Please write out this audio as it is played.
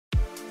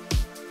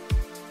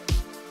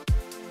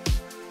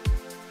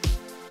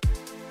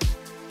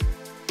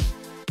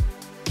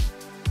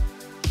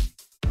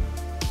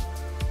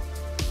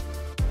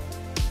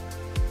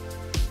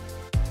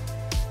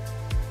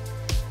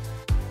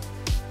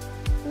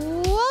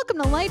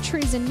Welcome to Light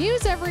Treason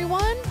News,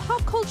 everyone.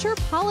 Pop culture,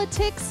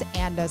 politics,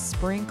 and a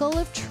sprinkle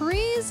of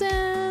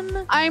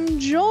treason. I'm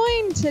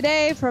joined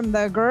today from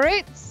the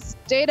great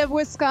state of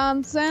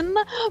Wisconsin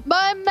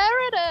by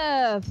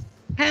Meredith.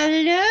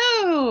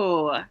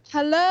 Hello.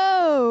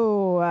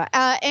 Hello.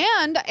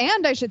 And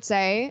I should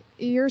say,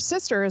 your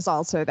sister is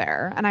also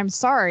there. And I'm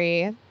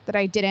sorry that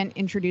I didn't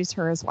introduce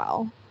her as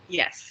well.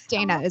 Yes.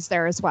 Dana is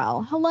there as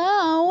well.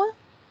 Hello.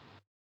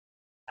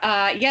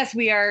 Yes,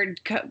 we are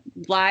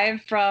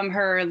live from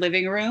her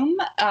living room,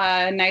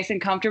 nice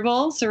and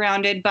comfortable,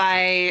 surrounded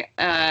by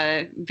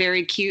a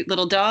very cute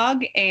little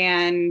dog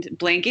and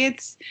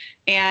blankets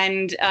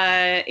and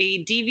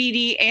a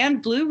DVD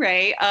and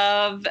Blu-ray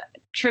of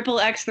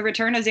XXX The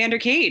Return of Xander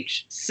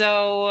Cage.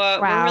 So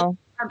we're really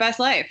our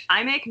best life.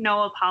 I make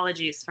no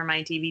apologies for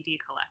my DVD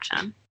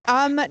collection.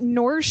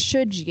 Nor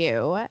should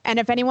you. And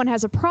if anyone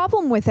has a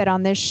problem with it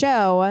on this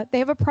show, they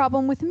have a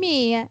problem with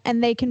me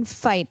and they can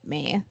fight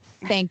me.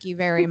 Thank you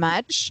very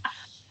much.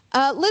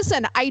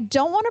 Listen, I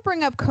don't want to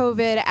bring up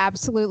COVID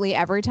absolutely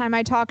every time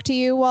I talk to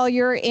you while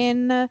you're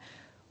in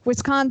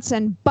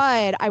Wisconsin,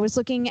 but I was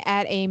looking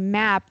at a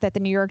map that the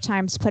New York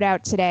Times put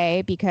out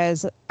today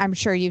because I'm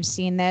sure you've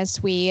seen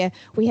this. We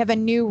have a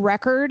new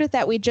record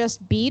that we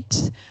just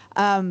beat.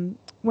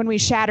 When we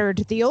shattered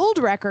the old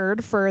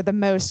record for the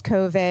most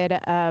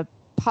COVID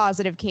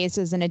positive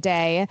cases in a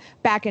day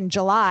back in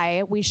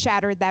July, we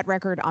shattered that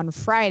record on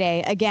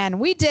Friday. Again,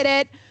 we did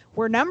it.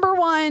 We're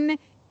 #1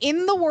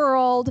 in the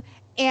world.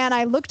 And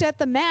I looked at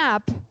the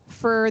map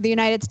for the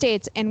United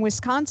States, and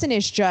Wisconsin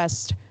is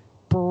just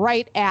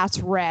bright ass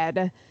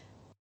red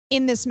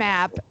in this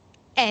map.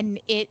 And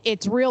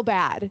it's real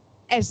bad,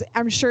 as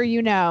I'm sure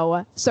you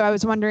know. So I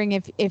was wondering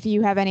if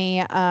you have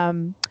any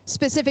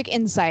specific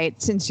insight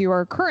since you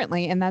are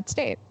currently in that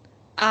state.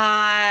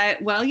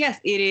 Well, yes,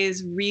 it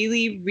is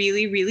really,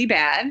 really, really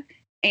bad.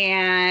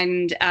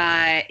 And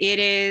it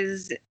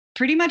is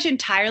pretty much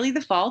entirely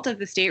the fault of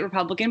the state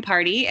Republican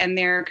Party and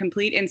their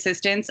complete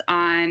insistence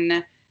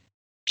on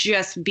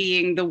just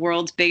being the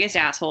world's biggest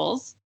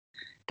assholes.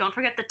 Don't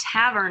forget the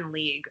Tavern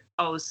League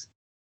is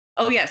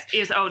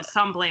owed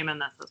some blame in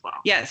this as well.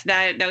 Yes,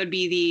 that would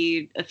be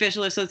the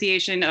official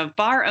association of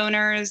bar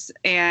owners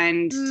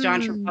and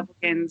staunch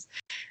Republicans.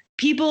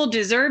 People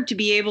deserve to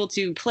be able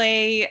to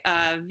play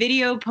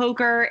video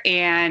poker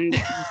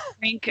and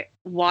drink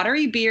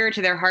watery beer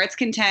to their heart's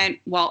content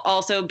while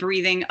also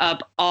breathing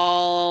up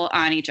all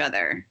on each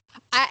other.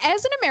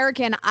 As an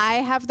American, I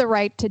have the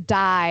right to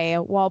die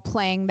while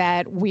playing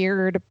that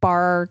weird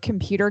bar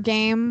computer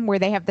game where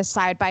they have the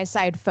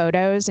side-by-side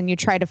photos and you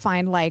try to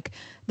find like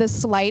the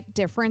slight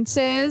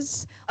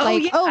differences.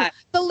 The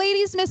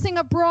lady's missing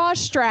a bra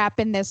strap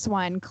in this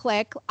one.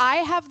 Click. I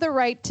have the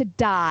right to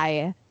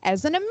die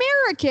as an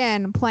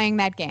American playing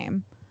that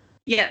game.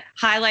 Yeah,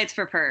 highlights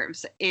for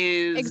pervs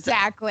is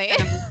exactly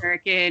an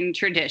American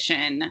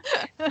tradition.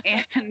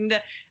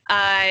 And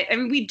I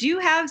mean, we do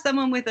have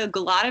someone with a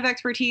lot of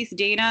expertise.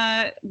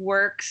 Dana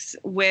works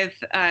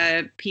with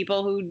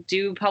people who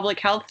do public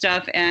health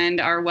stuff and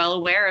are well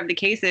aware of the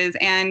cases.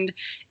 And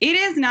it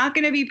is not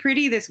going to be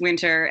pretty this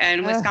winter.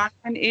 And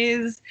Wisconsin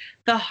is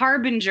the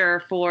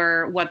harbinger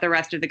for what the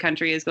rest of the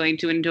country is going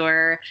to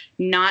endure,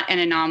 not an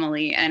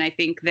anomaly. And I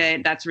think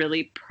that that's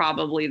really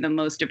probably the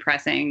most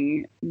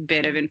depressing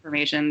bit of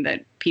information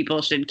that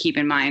people should keep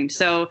in mind.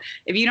 So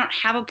if you don't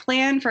have a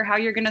plan for how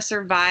you're going to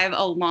survive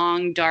a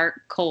long,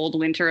 dark, cold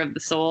winter of the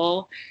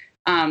soul,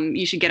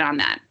 you should get on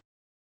that.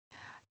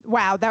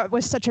 Wow, that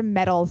was such a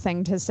metal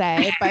thing to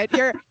say, but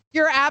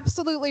you're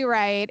absolutely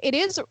right. It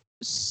is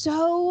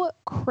so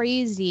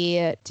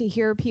crazy to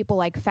hear people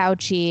like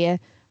Fauci.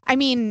 I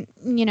mean,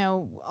 you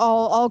know,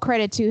 all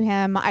credit to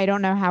him. I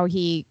don't know how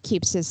he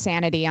keeps his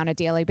sanity on a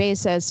daily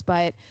basis,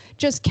 but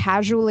just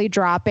casually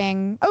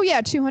dropping,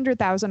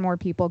 200,000 more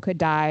people could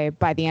die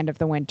by the end of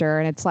the winter.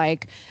 And it's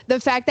like the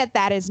fact that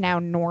that is now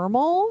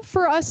normal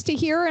for us to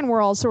hear. And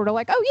we're all sort of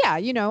like,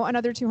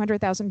 another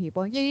 200,000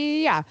 people.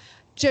 Yeah.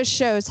 Just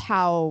shows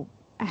how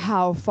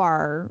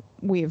far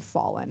we've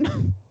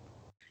fallen.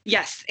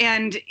 Yes.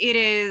 And it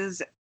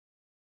is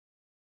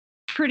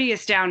pretty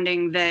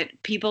astounding that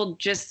people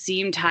just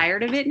seem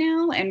tired of it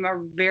now and are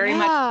very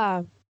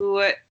much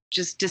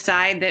just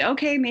decide that,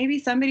 okay, maybe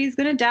somebody's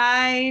going to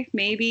die.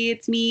 Maybe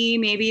it's me.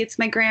 Maybe it's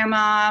my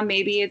grandma.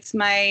 Maybe it's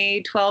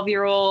my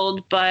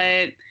 12-year-old.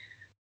 But,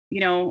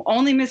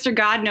 only Mr.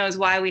 God knows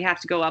why we have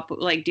to go up,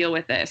 deal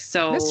with this.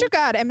 So Mr.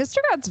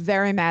 God's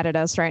very mad at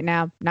us right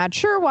now. Not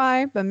sure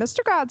why, but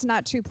Mr. God's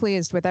not too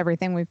pleased with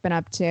everything we've been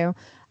up to.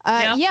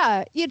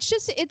 Yeah,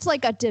 it's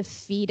like a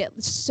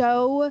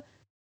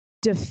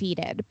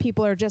defeated.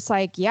 People are just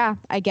like, yeah,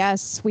 I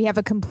guess we have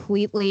a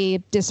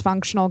completely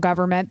dysfunctional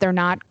government. They're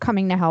not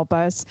coming to help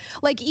us.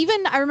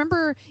 I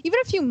remember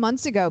a few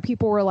months ago,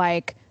 people were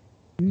like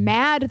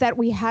mad that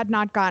we had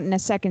not gotten a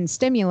second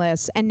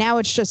stimulus. And now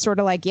it's just sort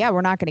of like, yeah,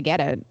 we're not going to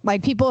get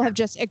it. People have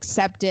just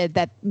accepted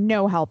that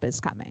no help is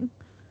coming.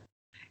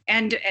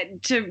 And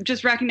to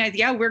just recognize,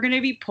 we're going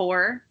to be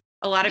poor.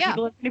 A lot of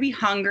people are going to be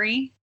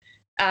hungry.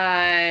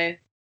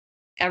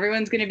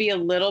 Everyone's going to be a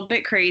little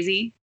bit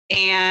crazy.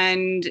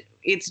 and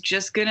it's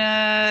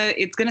gonna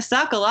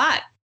suck a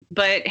lot.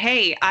 But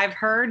hey, I've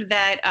heard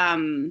that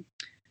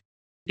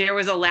there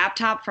was a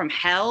laptop from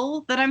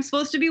hell that I'm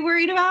supposed to be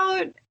worried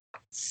about.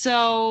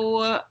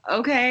 So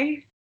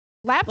okay,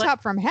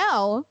 Laptop from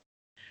hell.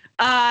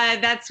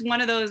 That's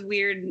one of those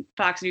weird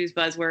Fox News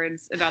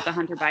buzzwords about the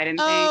Hunter Biden thing.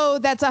 Oh,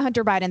 that's a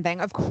Hunter Biden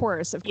thing. Of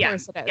course it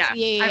is.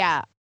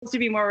 Yeah. I'm supposed to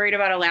be more worried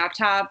about a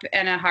laptop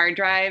and a hard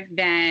drive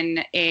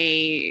than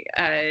a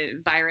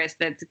virus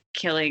that's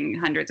killing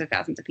hundreds of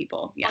thousands of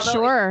people. Yeah,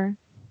 sure.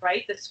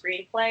 Write the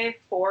screenplay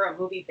for a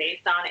movie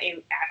based on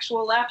an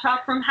actual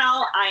laptop from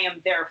hell, I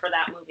am there for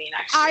that movie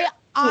next year.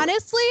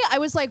 Honestly, I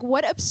was like,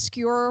 what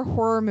obscure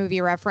horror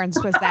movie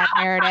reference was that,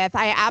 Meredith?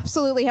 I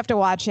absolutely have to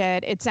watch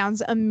it. It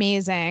sounds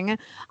amazing.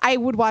 I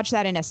would watch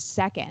that in a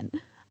second.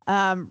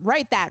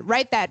 Write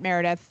that,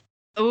 Meredith.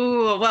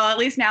 Ooh, well, at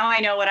least now I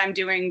know what I'm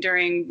doing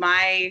during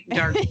my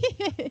dark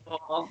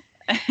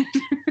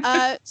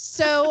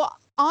So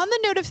on the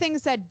note of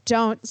things that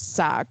don't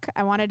suck,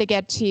 I wanted to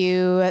get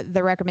to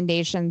the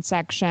recommendation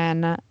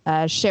section,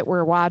 shit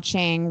we're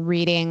watching,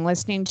 reading,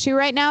 listening to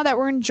right now that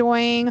we're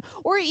enjoying,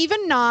 or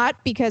even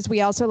not, because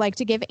we also like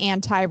to give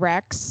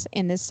anti-recs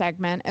in this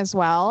segment as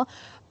well.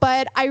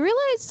 But I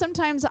realize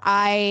sometimes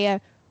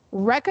I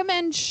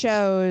recommend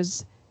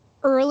shows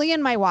early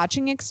in my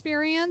watching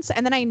experience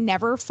and then I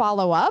never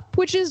follow up,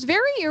 which is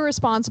very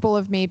irresponsible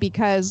of me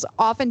because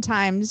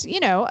oftentimes,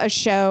 a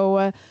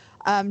show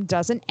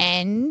doesn't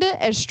end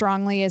as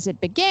strongly as it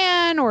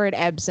began, or it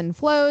ebbs and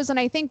flows. And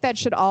I think that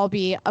should all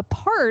be a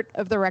part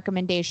of the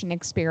recommendation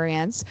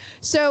experience.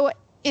 So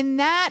in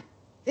the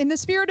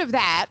spirit of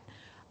that,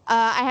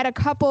 I had a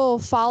couple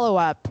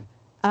follow-up.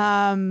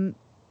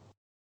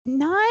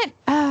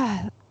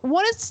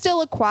 One is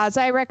still a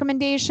quasi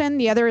recommendation.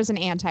 The other is an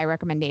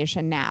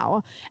anti-recommendation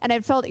now. And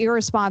it felt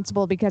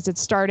irresponsible because it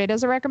started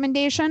as a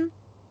recommendation.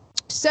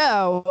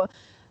 So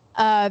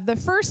the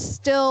first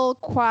still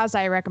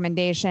quasi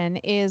recommendation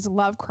is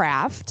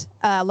Lovecraft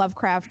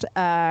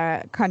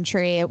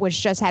Country,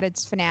 which just had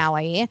its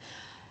finale.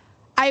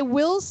 I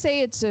will say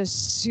it's a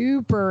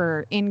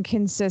super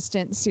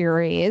inconsistent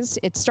series.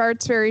 It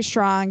starts very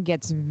strong,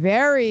 gets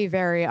very,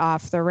 very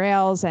off the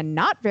rails and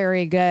not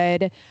very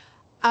good.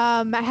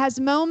 Has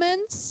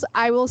moments,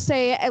 I will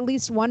say at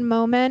least one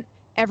moment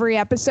every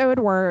episode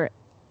where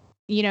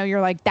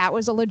you're like, that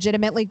was a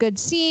legitimately good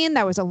scene.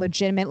 That was a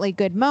legitimately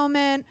good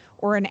moment,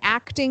 or an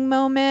acting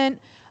moment,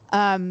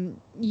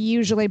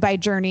 usually by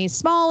Journey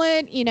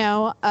Smollett,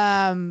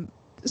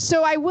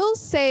 So I will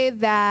say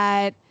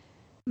that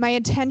my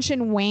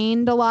attention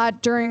waned a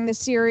lot during the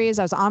series.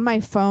 I was on my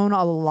phone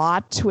a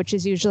lot, which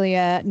is usually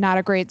not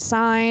a great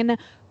sign.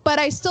 But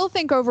I still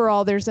think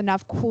overall there's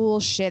enough cool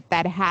shit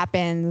that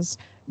happens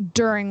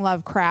during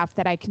Lovecraft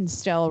that I can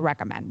still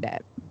recommend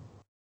it.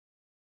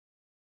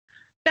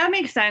 That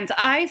makes sense.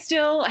 I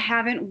still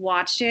haven't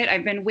watched it.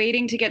 I've been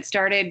waiting to get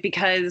started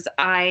because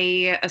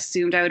I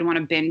assumed I would want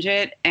to binge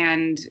it.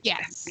 And,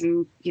 yes,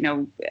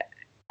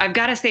 I've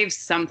got to save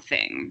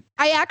something.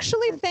 I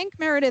actually think,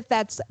 Meredith,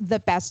 that's the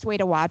best way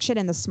to watch it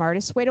and the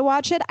smartest way to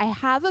watch it. I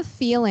have a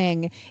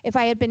feeling if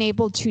I had been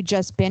able to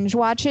just binge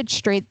watch it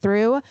straight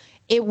through,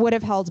 it would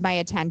have held my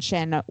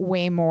attention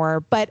way more.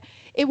 But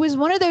it was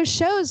one of those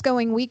shows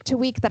going week to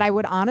week that I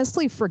would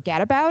honestly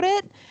forget about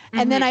it. Mm-hmm.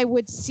 And then I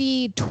would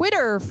see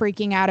Twitter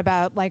freaking out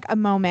about like a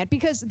moment,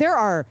 because there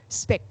are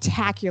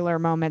spectacular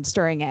moments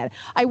during it.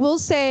 I will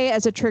say,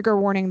 as a trigger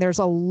warning, there's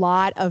a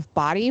lot of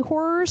body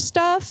horror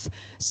stuff.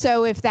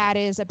 So if that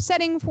is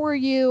upsetting for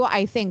you,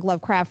 I think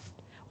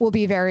Lovecraft will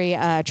be very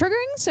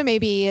triggering. So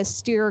maybe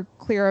steer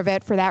clear of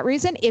it for that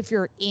reason. If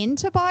you're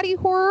into body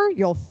horror,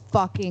 you'll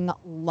fucking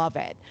love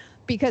it,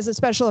 because the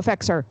special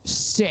effects are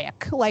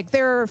sick. Like,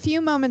 there are a few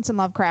moments in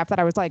Lovecraft that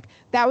I was like,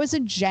 that was a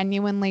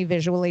genuinely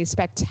visually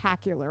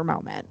spectacular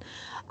moment.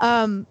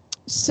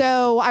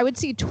 So I would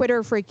see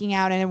Twitter freaking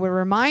out and it would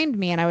remind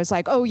me, and I was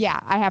like, oh yeah,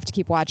 I have to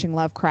keep watching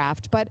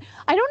Lovecraft. But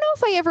I don't know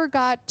if I ever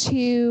got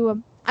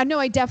to, no,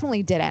 I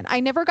definitely didn't. I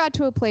never got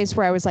to a place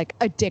where I was like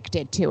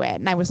addicted to it.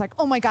 And I was like,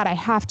 oh my God, I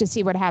have to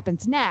see what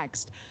happens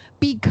next,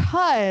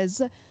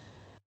 because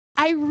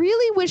I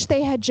really wish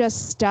they had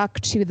just stuck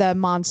to the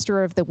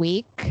Monster of the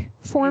Week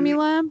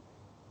formula.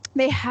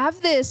 They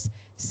have this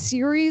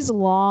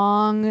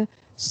series-long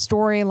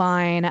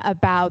storyline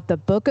about the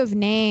Book of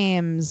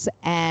Names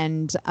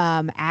and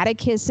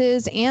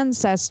Atticus's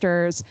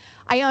ancestors.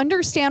 I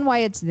understand why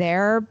it's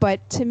there,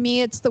 but to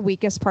me, it's the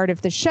weakest part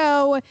of the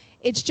show.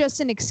 It's just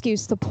an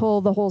excuse to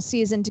pull the whole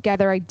season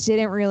together. I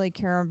didn't really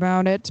care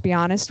about it, to be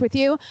honest with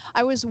you.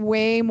 I was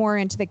way more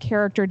into the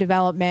character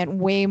development,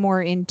 way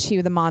more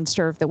into the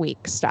Monster of the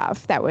Week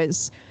stuff. That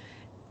was,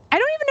 I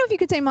don't even know if you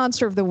could say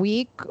Monster of the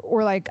Week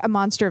or like a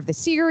Monster of the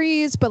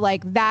Series, but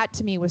like that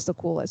to me was the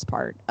coolest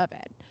part of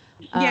it.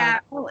 Yeah.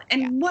 Well,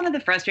 and one of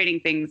the frustrating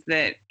things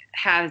that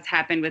has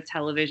happened with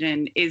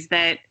television is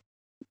that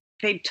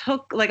they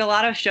took, like, a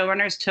lot of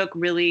showrunners took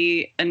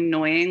really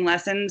annoying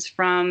lessons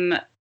from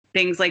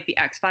things like the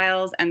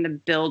X-Files and the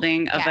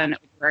building of an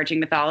overarching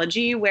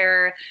mythology,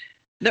 where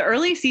the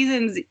early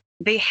seasons,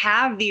 they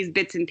have these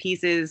bits and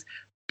pieces,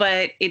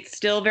 but it's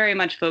still very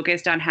much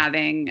focused on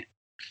having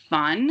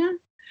fun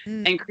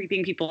and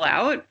creeping people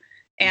out.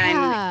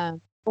 And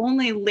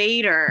only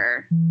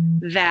later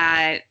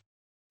that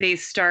they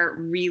start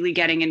really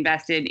getting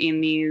invested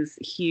in these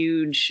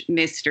huge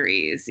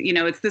mysteries. You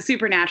know, it's the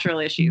supernatural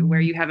issue where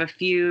you have a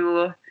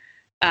few,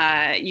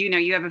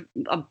 you have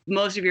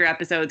most of your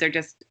episodes are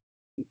just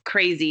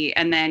crazy,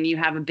 and then you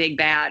have a big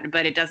bad,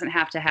 but it doesn't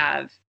have to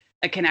have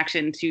a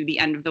connection to the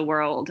end of the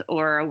world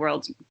or a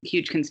world's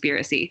huge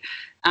conspiracy.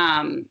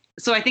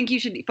 So I think you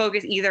should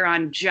focus either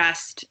on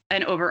just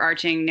an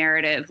overarching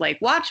narrative like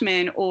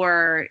Watchmen,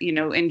 or,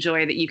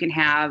 enjoy that you can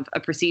have a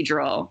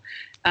procedural.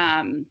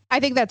 I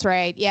think that's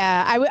right.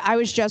 Yeah. I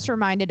was just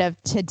reminded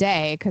of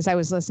today, because I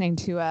was listening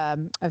to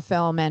a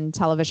film and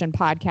television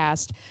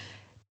podcast.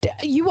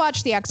 You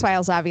watched the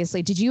X-Files,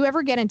 obviously. Did you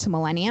ever get into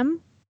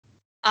Millennium?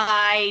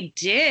 I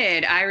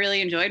did. I really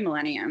enjoyed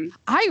Millennium.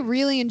 I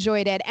really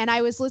enjoyed it. And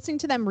I was listening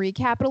to them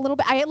recap it a little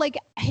bit.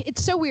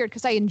 It's so weird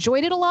because I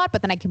enjoyed it a lot,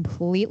 but then I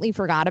completely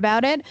forgot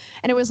about it.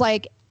 And it was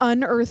like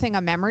unearthing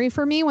a memory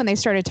for me when they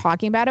started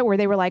talking about it, where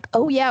they were like,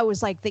 oh yeah, it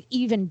was like the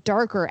even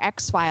darker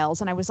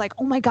X-Files. And I was like,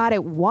 oh my God,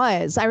 it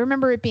was. I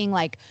remember it being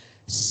like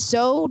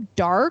so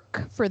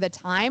dark for the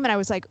time. And I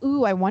was like,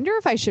 ooh, I wonder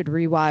if I should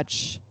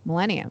rewatch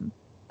Millennium.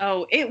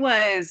 Oh, it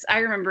was. I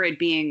remember it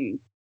being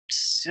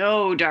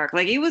so dark.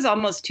 Like, it was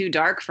almost too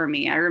dark for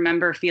me. I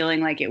remember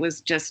feeling like it was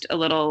just a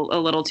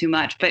little too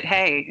much. But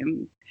hey,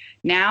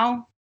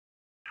 now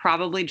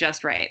probably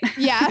just right.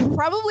 Yeah,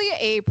 probably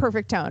a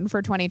perfect tone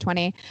for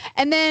 2020.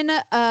 And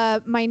then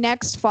my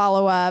next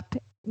follow-up,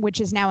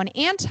 which is now an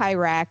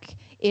anti-rec,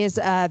 is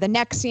the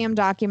NXIVM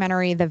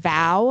documentary, The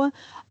Vow.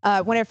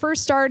 When it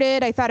first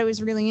started, I thought it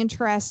was really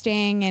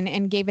interesting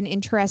and gave an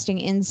interesting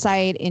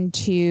insight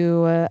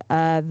into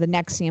the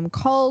NXIVM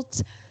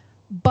cult.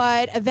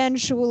 But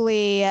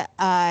eventually,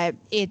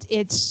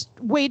 it's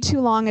way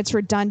too long. It's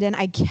redundant.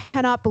 I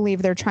cannot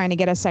believe they're trying to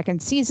get a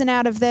second season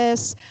out of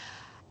this.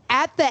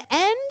 At the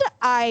end,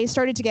 I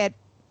started to get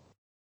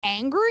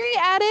angry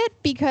at it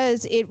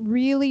because it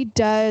really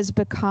does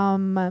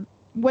become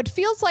what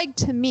feels like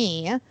to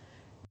me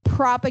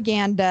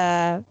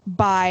propaganda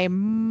by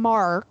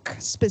Mark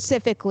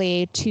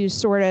specifically to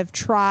sort of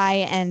try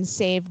and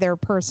save their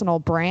personal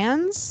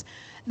brands.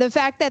 The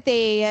fact that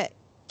they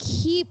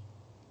keep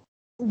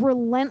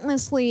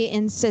relentlessly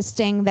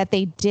insisting that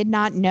they did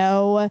not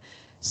know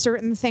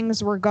certain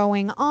things were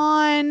going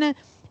on.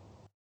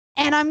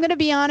 And I'm going to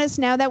be honest,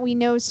 now that we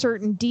know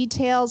certain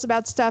details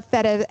about stuff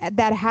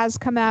that has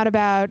come out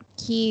about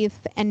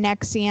Keith and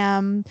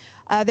NXIVM,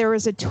 there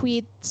was a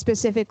tweet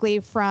specifically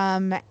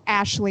from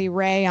Ashley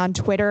Ray on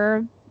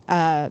Twitter,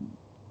 the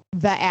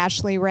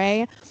Ashley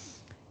Ray.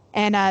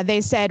 And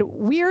they said,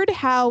 weird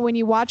how when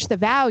you watch The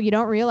Vow, you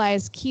don't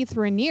realize Keith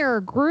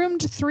Raniere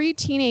groomed 3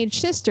 teenage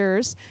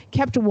sisters,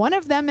 kept one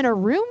of them in a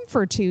room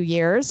for 2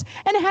 years,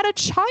 and had a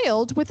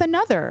child with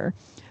another.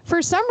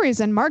 For some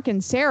reason, Mark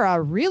and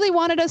Sarah really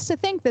wanted us to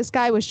think this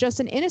guy was just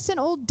an innocent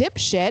old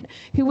dipshit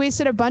who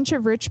wasted a bunch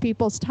of rich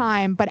people's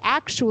time. But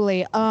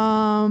actually,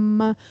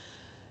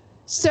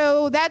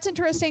 so that's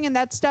interesting. And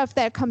that's stuff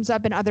that comes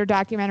up in other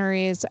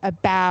documentaries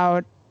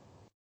about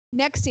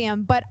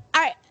NXIVM. But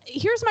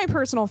here's my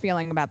personal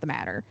feeling about the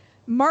matter.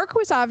 Mark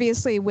was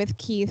obviously with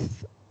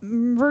Keith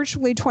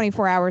virtually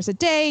 24 hours a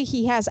day.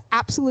 He has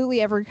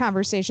absolutely every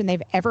conversation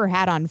they've ever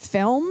had on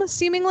film,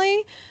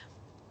 seemingly.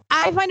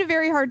 I find it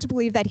very hard to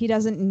believe that he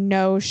doesn't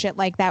know shit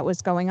like that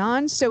was going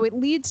on. So it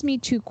leads me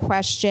to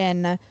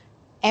question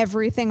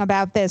everything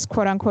about this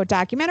quote unquote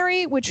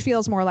documentary, which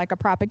feels more like a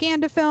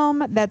propaganda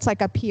film that's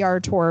like a PR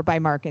tour by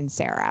Mark and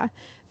Sarah.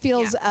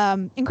 Feels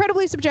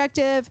incredibly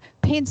subjective,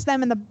 paints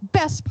them in the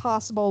best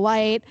possible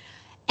light.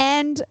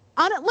 And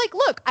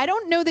look, I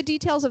don't know the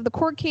details of the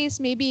court case.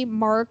 Maybe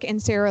Mark and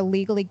Sarah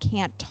legally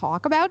can't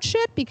talk about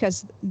shit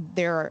because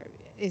there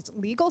is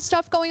legal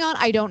stuff going on.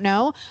 I don't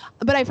know.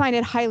 But I find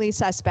it highly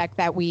suspect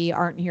that we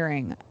aren't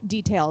hearing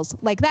details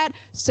like that.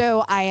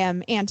 So I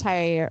am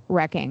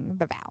anti-wrecking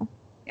The Vow.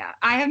 Yeah,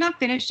 I have not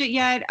finished it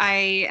yet.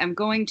 I am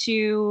going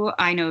to.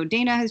 I know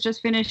Dana has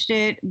just finished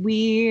it.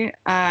 We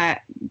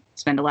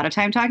spend a lot of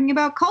time talking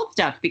about cult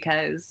stuff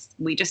because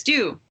we just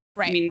do.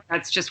 Right. I mean,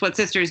 that's just what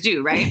sisters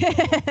do, right?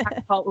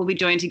 Cult will we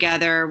join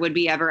together? Would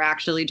we ever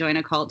actually join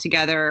a cult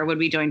together? Or would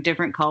we join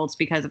different cults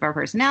because of our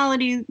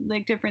personality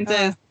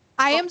differences?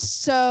 I am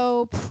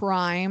so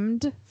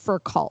primed for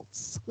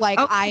cults.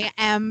 I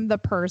am the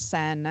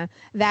person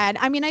that,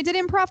 I mean, I did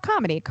improv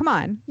comedy. Come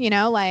on.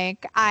 I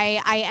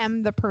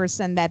am the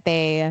person that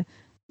they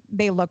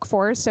look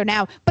for. So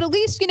now, but at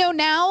least,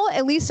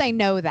 at least I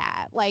know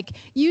that.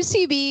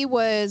 UCB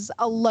was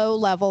a low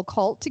level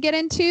cult to get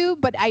into,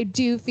 but I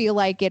do feel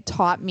like it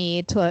taught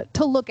me to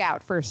look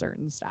out for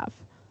certain stuff.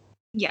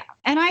 Yeah.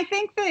 And I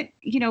think that,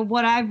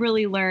 what I've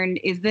really learned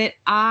is that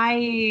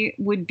I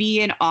would be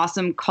an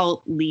awesome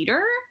cult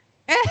leader,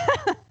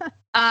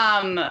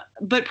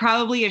 but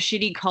probably a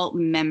shitty cult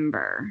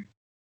member.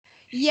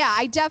 Yeah,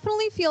 I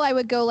definitely feel I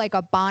would go like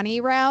a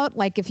Bonnie route.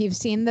 Like if you've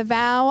seen The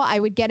Vow, I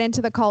would get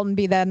into the cult and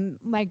be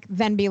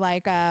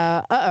like,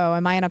 uh-oh,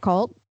 am I in a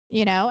cult?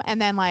 You know, and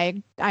then like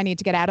I need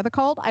to get out of the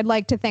cult. I'd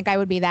like to think I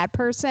would be that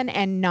person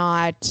and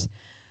not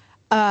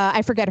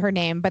I forget her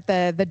name, but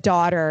the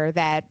daughter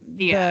that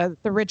the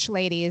rich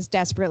lady is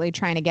desperately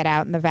trying to get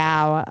out in The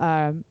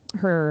Vow.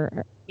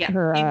 Her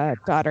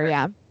daughter,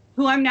 yeah.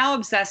 Who I'm now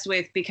obsessed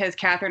with because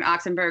Catherine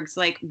Oxenberg's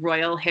like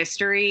royal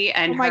history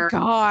and oh my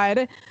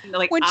God.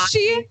 Like when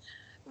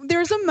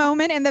there's a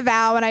moment in The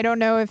Vow, and I don't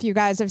know if you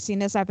guys have seen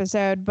this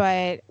episode,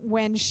 but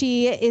when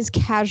she is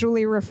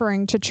casually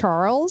referring to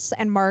Charles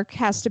and Mark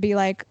has to be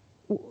like,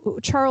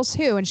 Charles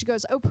who? And she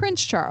goes, oh,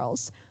 Prince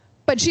Charles.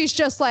 But she's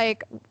just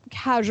like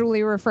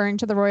casually referring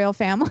to the royal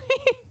family.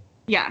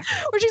 Yeah.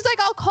 Where she's like,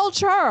 I'll call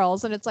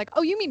Charles. And it's like,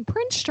 oh, you mean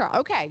Prince Charles?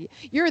 Okay.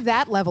 You're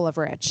that level of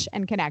rich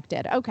and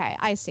connected. Okay.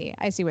 I see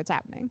what's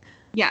happening.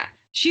 Yeah.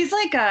 She's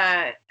like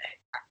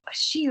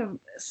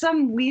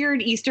some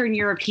weird Eastern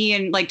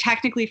European, like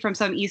technically from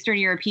some Eastern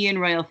European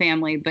royal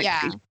family, but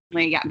I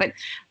mean,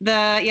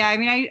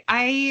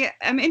 I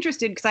am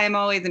interested because I am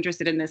always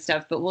interested in this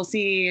stuff, but we'll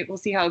see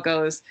how it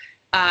goes.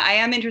 I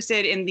am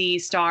interested in the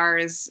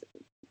Stars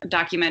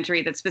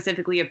documentary that's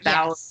specifically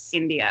about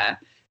India.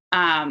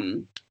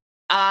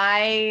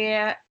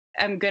 I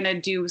am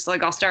gonna do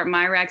I'll start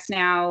my Rex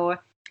now.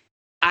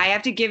 I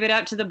have to give it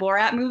up to the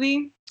Borat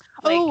movie.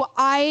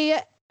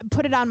 I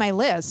put it on my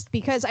list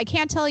because I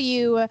can't tell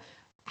you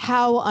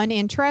how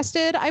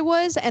uninterested I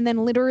was, and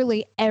then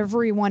literally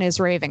everyone is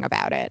raving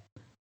about it.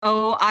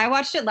 Oh, I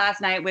watched it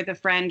last night with a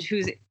friend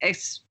whose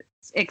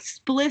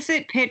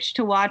explicit pitch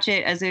to watch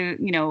it as a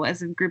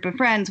group of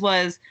friends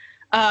was,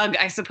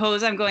 I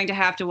suppose I'm going to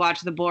have to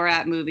watch the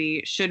Borat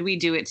movie. Should we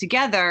do it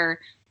together?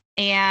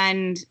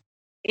 And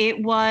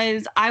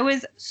I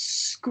was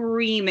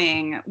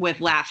screaming with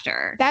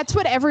laughter. That's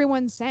what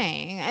everyone's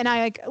saying. And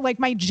I like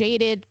my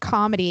jaded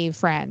comedy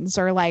friends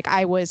are like,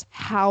 I was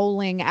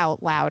howling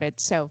out loud.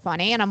 It's so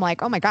funny. And I'm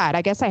like, oh my God,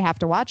 I guess I have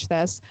to watch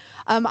this.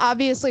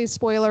 Obviously,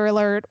 spoiler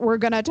alert, we're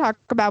going to talk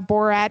about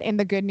Borat in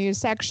the good news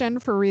section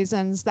for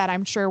reasons that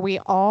I'm sure we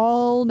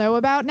all know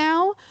about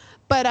now.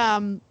 But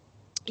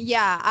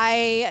yeah,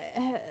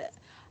 I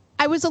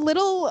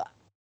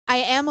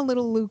am a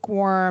little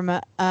lukewarm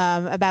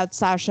about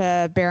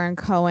Sacha Baron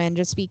Cohen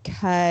just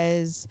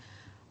because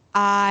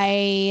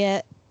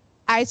I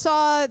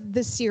saw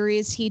the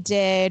series he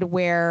did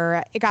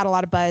where it got a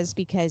lot of buzz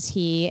because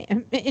he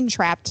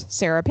entrapped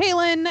Sarah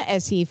Palin,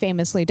 as he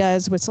famously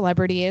does with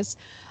celebrities.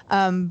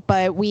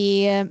 But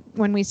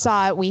when we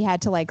saw it, we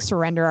had to like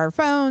surrender our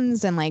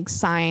phones and like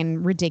sign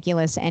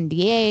ridiculous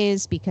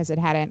NDAs because it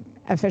hadn't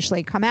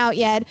officially come out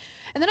yet.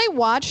 And then I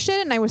watched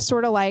it and I was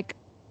sort of like,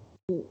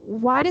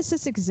 why does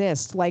this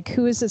exist? Like,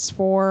 who is this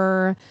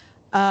for?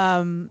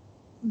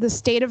 The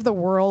state of the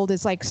world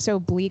is like so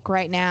bleak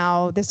right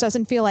now. This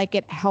doesn't feel like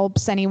it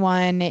helps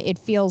anyone. It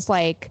feels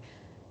like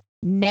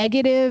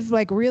negative,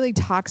 like really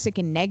toxic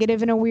and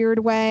negative in a weird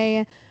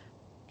way.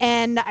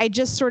 And I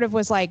just sort of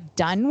was like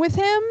done with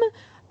him.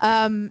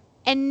 And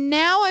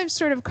now I've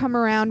sort of come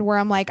around where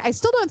I'm like, I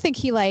still don't think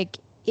he like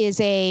is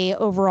a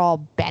overall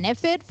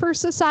benefit for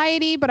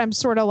society, but I'm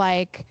sort of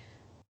like,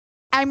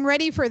 I'm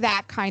ready for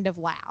that kind of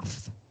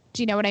laugh.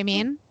 Do you know what I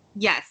mean?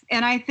 Yes.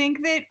 And I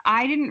think that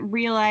I didn't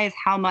realize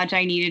how much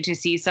I needed to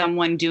see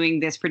someone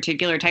doing this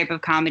particular type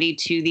of comedy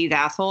to these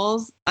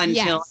assholes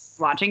until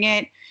watching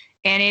it.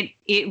 And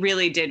it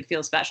really did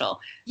feel special.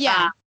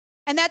 Yeah.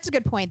 And that's a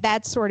good point.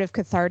 That's sort of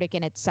cathartic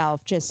in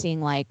itself. Just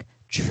seeing like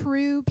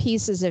true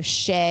pieces of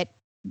shit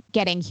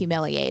getting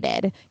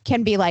humiliated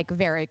can be like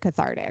very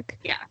cathartic.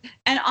 Yeah.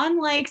 And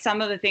unlike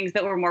some of the things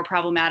that were more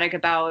problematic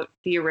about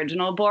the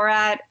original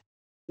Borat,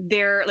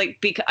 they're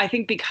like, I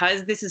think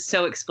because this is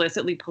so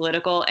explicitly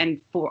political and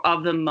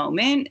of the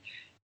moment,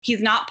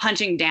 he's not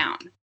punching down.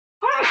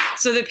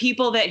 So the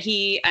people that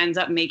he ends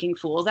up making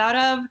fools out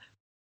of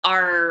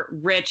are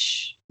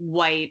rich,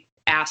 white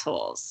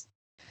assholes.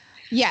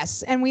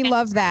 Yes. And we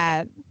love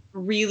that.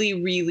 Really,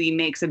 really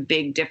makes a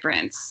big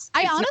difference.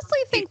 I honestly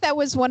think that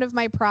was one of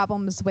my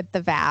problems with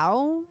The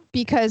Vow,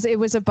 because it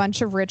was a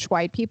bunch of rich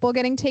white people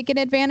getting taken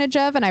advantage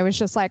of. And I was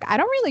just like, I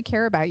don't really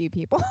care about you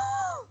people.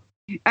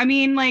 I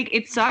mean, like,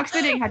 it sucks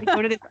that it had to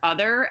go to this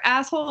other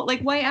asshole,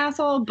 like white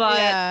asshole, but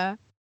yeah.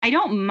 I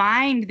don't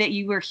mind that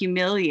you were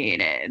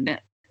humiliated.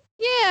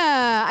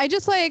 Yeah, I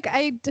just like,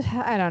 I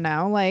don't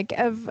know, like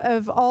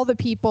of all the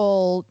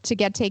people to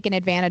get taken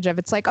advantage of,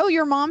 it's like, oh,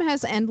 your mom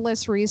has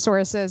endless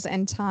resources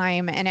and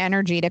time and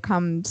energy to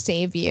come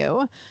save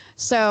you.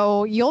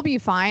 So you'll be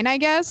fine, I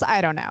guess.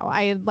 I don't know.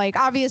 I like,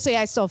 obviously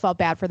I still felt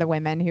bad for the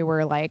women who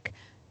were like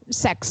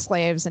sex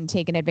slaves and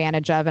taken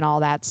advantage of and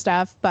all that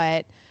stuff.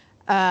 But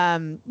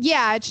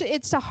yeah,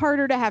 it's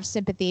harder to have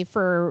sympathy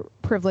for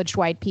privileged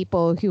white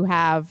people who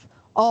have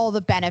all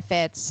the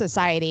benefits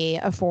society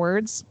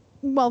affords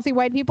wealthy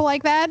white people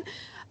like that.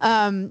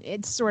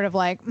 It's sort of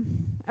like,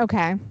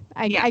 okay,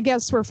 I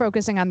guess we're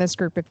focusing on this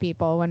group of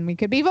people when we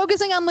could be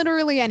focusing on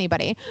literally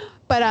anybody.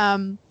 But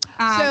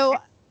so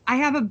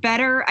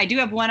I do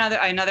have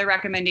another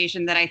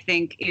recommendation that I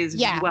think is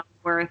well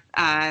worth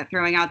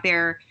throwing out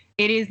there.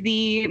 It is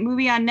the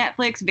movie on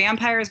Netflix,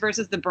 Vampires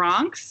versus the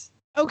Bronx.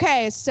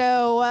 Okay,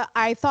 so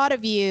I thought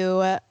of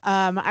you.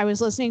 I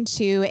was listening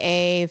to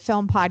a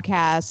film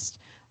podcast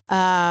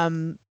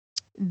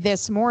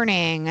this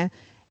morning,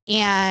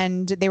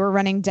 and they were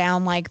running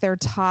down like their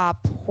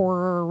top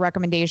horror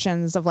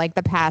recommendations of like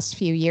the past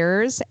few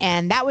years,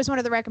 and that was one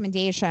of the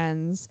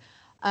recommendations.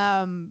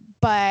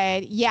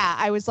 But yeah,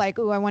 I was like,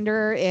 I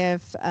wonder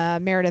if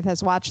Meredith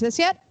has watched this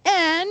yet,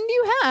 and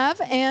you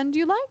have, and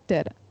you liked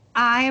it.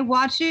 I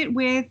watch it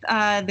with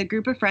the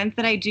group of friends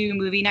that I do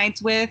movie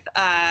nights with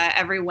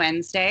every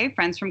Wednesday,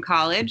 friends from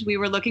college. We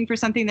were looking for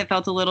something that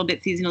felt a little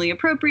bit seasonally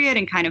appropriate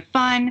and kind of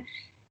fun.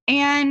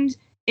 And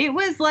it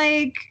was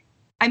like,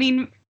 I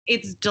mean,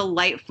 it's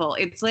delightful.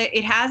 It's like,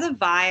 it has a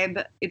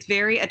vibe. It's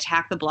very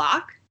Attack the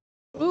Block.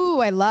 Ooh,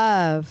 I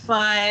love.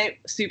 But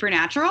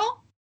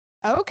supernatural.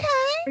 Okay.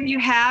 You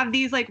have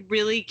these like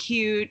really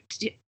cute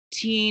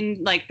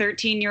teen, like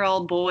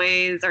 13-year-old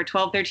boys or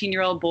 12,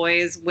 13-year-old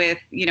boys with,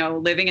 you know,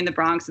 living in the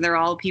Bronx, and they're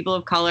all people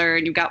of color.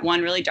 And you've got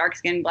one really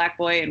dark-skinned black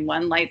boy and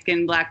one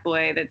light-skinned black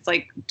boy that's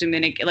like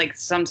Dominican, like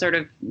some sort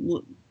of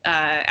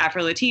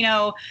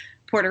Afro-Latino,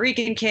 Puerto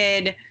Rican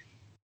kid,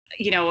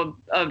 you know,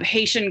 a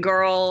Haitian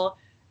girl.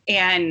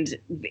 And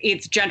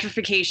it's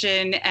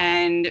gentrification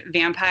and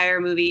vampire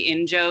movie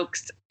in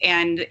jokes.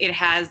 And it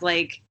has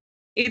like,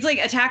 it's like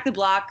Attack the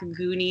Block,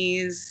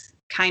 Goonies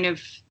kind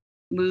of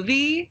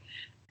movie.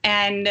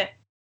 And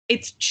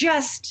it's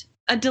just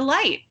a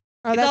delight.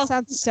 Oh, that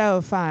sounds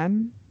so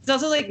fun. It's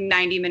also like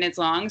 90 minutes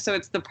long, so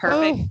it's the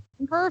perfect.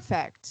 Oh,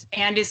 perfect.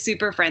 And is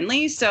super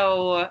friendly.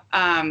 So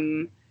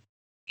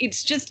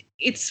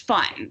it's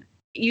fun.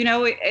 You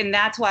know, and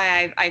that's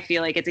why I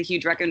feel like it's a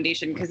huge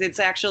recommendation, because it's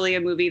actually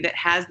a movie that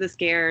has the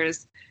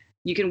scares.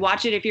 You can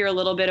watch it if you're a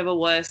little bit of a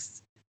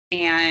wuss,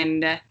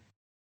 and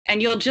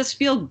you'll just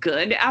feel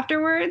good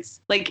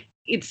afterwards. Like,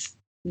 it's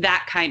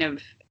that kind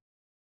of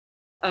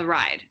a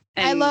ride.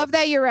 And I love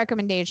that your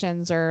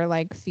recommendations are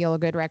like feel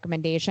good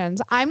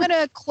recommendations. I'm going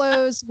to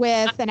close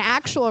with an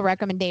actual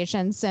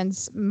recommendation,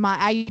 since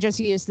I just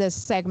used this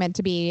segment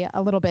to be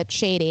a little bit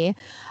shady.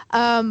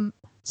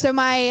 So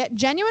my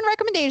genuine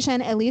recommendation,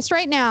 at least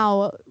right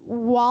now,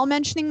 while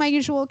mentioning my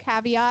usual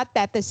caveat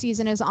that the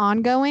season is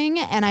ongoing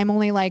and I'm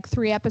only like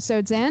 3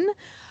 episodes in,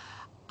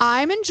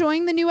 I'm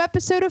enjoying the new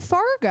episode of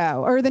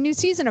Fargo, or the new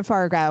season of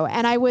Fargo.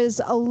 And I was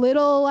a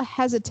little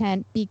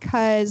hesitant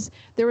because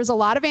there was a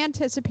lot of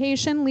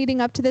anticipation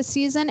leading up to this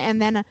season,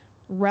 and then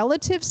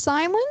relative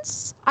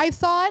silence, I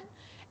thought.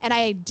 And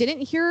I didn't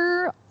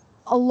hear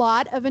a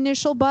lot of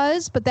initial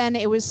buzz, but then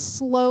it was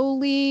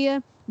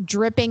slowly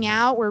dripping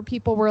out where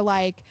people were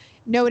like,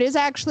 no, it is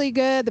actually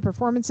good. The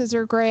performances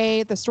are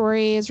great. The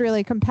story is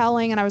really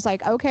compelling. And I was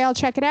like, okay, I'll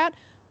check it out.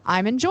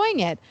 I'm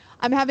enjoying it.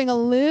 I'm having a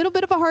little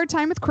bit of a hard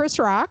time with Chris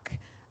Rock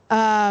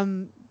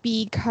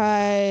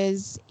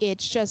because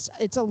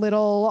it's a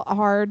little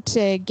hard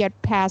to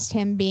get past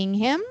him being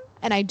him.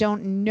 And I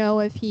don't know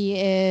if he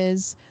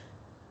is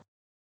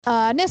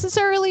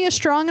necessarily a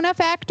strong enough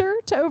actor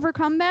to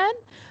overcome that.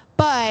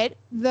 But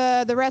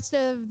the rest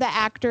of the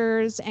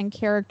actors and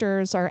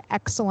characters are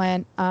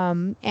excellent.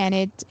 And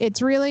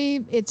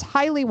it's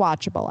highly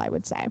watchable, I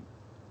would say.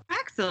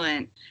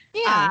 Excellent.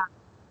 Yeah.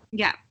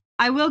 Yeah.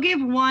 I will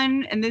give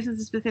one, and this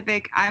is a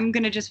specific, I'm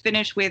going to just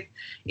finish with,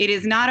 it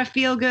is not a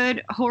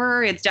feel-good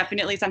horror. It's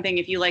definitely something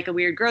if you like a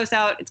weird gross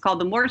out. It's called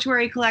The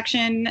Mortuary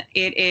Collection.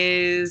 It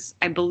is,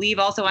 I believe,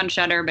 also on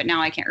Shudder, but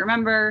now I can't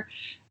remember.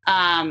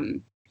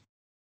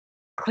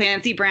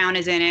 Clancy Brown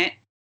is in it,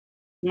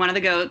 one of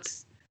the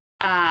goats.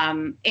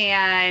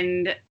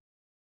 And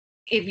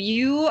if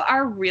you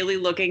are really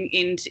looking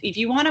into, if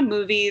you want a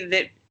movie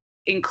that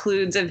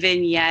includes a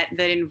vignette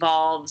that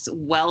involves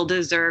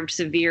well-deserved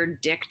severe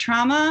dick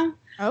trauma.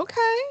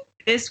 Okay.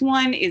 This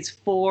one is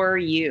for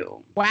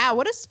you. Wow,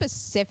 what a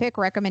specific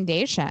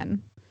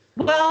recommendation.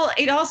 Well,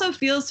 it also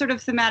feels sort of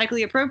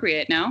thematically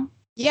appropriate, no?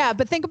 Yeah,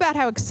 but think about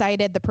how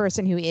excited the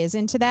person who is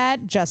into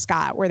that just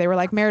got, where they were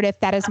like, Meredith,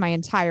 that is my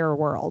entire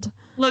world.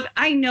 Look,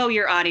 I know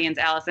your audience,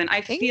 Allison.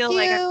 I feel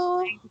like I'm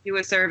trying to do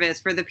a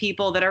service for the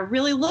people that are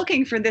really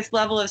looking for this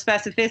level of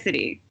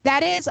specificity.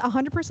 That is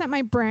 100%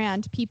 my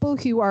brand. People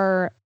who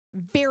are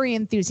very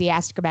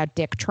enthusiastic about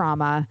dick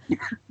trauma.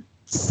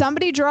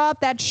 Somebody draw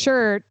up that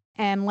shirt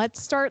and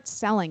let's start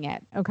selling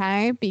it,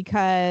 okay?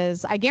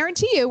 Because I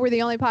guarantee you we're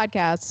the only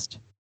podcast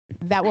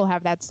that will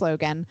have that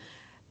slogan.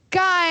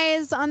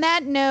 Guys, on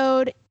that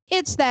note,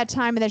 it's that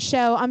time of the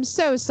show. I'm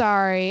so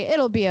sorry.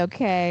 It'll be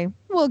okay.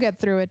 We'll get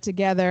through it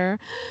together.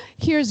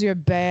 Here's your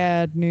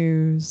bad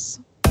news.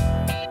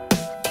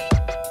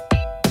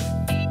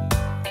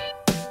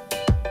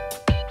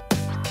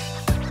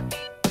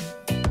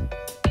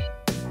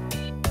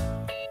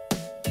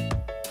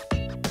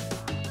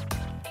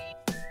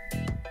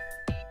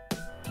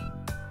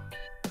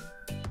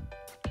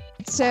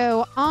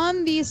 So,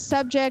 on the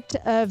subject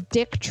of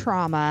dick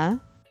trauma,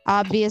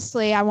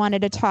 obviously, I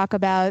wanted to talk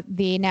about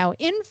the now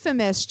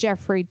infamous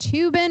Jeffrey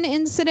Toobin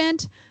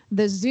incident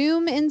the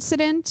Zoom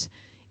incident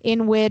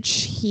in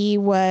which he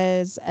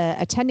was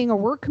attending a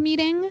work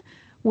meeting,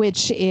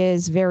 which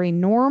is very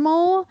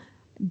normal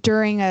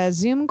during a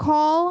Zoom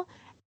call.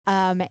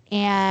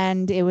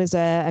 And it was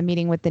a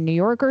meeting with the New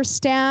Yorker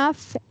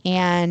staff.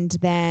 And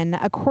then,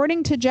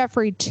 according to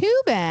Jeffrey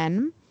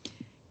Toobin,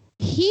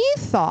 he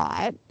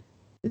thought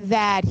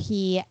that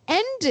he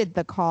ended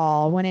the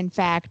call when in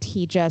fact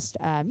he just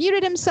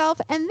muted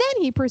himself, and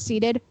then he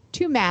proceeded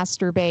to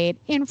masturbate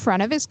in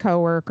front of his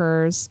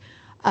coworkers.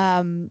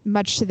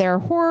 Much to their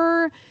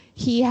horror,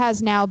 he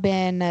has now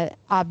been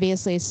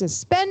obviously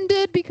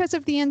suspended because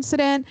of the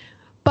incident.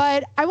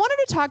 But I wanted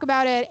to talk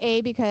about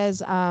it,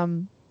 because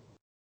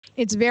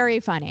it's very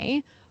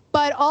funny,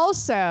 but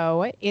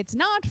also it's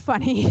not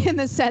funny in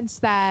the sense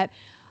that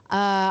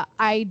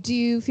I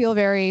do feel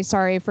very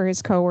sorry for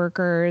his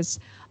coworkers.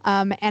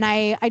 And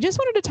I just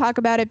wanted to talk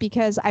about it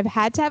because I've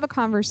had to have a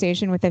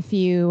conversation with a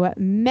few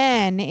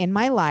men in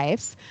my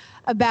life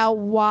about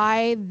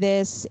why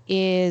this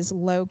is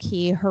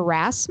low-key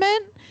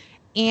harassment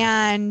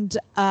and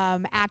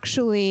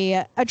actually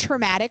a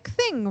traumatic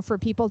thing for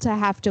people to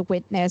have to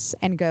witness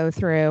and go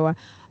through.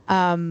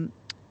 And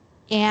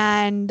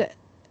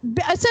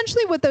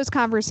essentially what those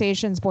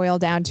conversations boil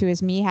down to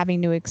is me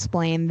having to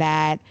explain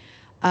that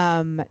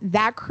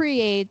that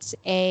creates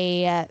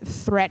a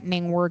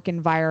threatening work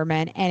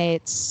environment, and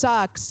it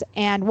sucks.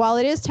 And while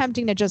it is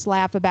tempting to just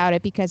laugh about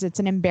it because it's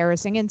an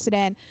embarrassing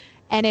incident,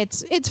 and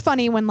it's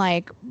funny when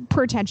like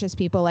pretentious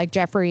people like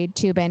Jeffrey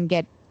Toobin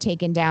get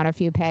taken down a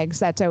few pegs,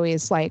 that's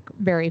always like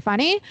very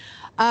funny.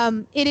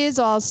 It is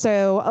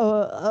also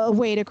a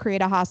way to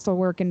create a hostile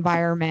work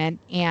environment,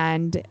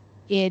 and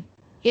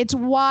it's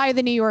why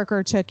the New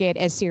Yorker took it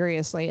as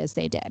seriously as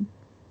they did.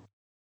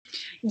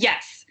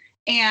 Yes.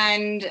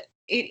 And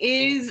it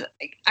is,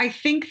 I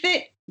think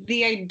that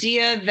the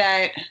idea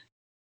that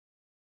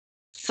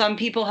some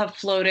people have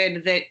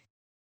floated that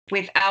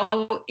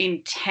without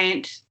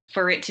intent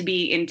for it to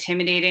be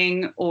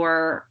intimidating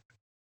or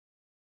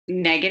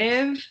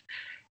negative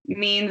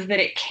means that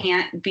it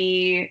can't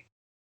be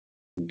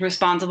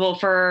responsible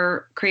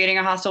for creating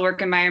a hostile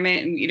work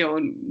environment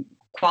and,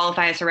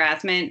 qualify as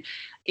harassment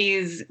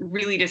is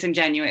really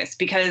disingenuous,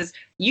 because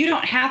you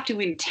don't have to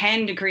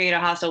intend to create a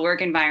hostile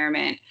work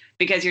environment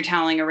because you're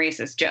telling a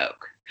racist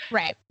joke.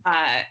 Right.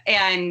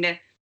 And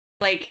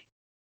like,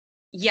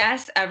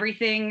 yes,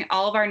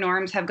 all of our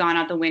norms have gone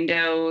out the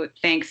window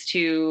thanks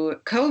to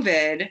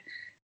COVID.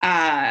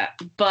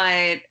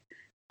 But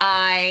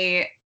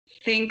I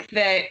think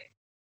that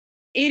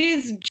it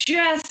is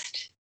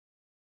just,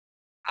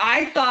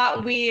 I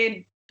thought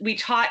we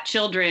taught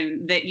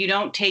children that you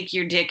don't take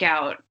your dick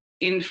out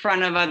in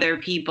front of other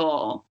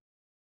people.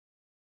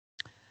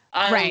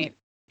 Right.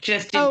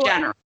 Just in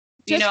general.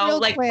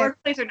 Like quick,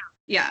 workplace or not.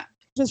 Yeah.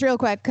 Just real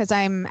quick, because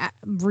I'm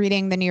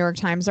reading the New York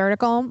Times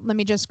article. Let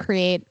me just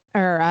correct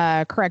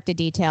a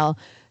detail.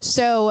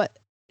 So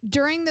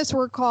during this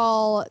work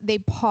call, they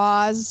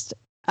paused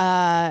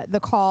the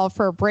call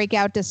for a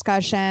breakout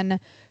discussion.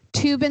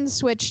 Toobin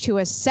switched to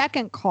a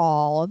second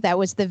call that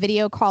was the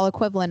video call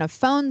equivalent of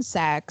phone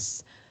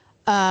sex.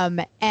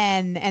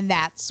 And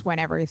that's when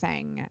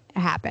everything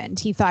happened.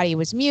 He thought he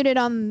was muted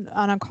on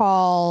a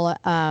call,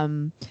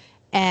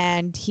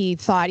 and he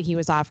thought he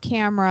was off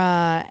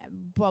camera,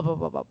 blah, blah,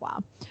 blah, blah, blah.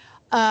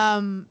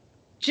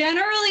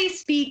 Generally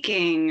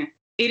speaking,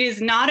 it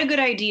is not a good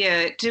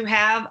idea to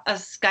have a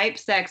Skype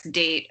sex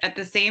date at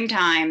the same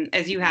time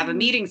as you have a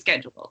meeting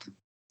scheduled.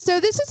 So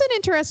this is an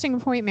interesting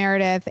point,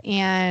 Meredith.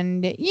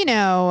 And,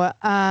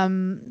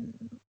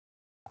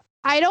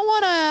 I don't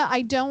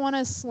want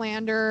to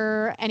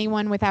slander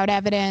anyone without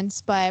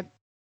evidence, but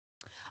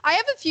I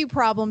have a few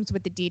problems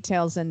with the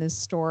details in this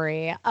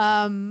story.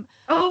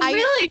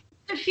 Really?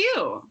 A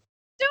few.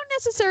 Don't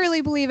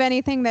necessarily believe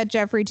anything that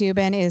Jeffrey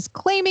Toobin is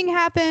claiming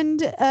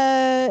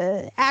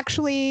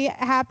actually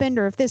happened,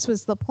 or if this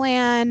was the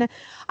plan.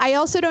 I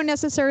also don't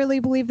necessarily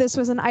believe this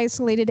was an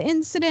isolated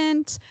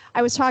incident.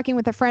 I was talking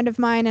with a friend of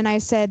mine, and I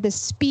said the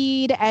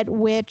speed at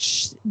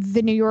which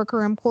the New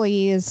Yorker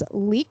employees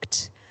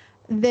leaked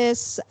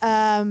this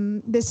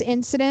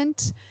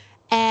incident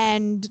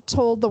and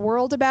told the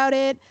world about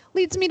it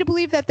leads me to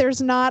believe that there's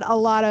not a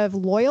lot of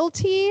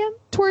loyalty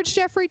towards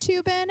Jeffrey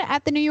Toobin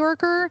at the New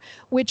Yorker,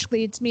 which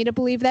leads me to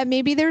believe that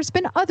maybe there's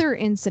been other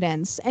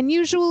incidents. And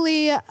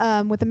usually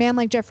with a man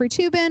like Jeffrey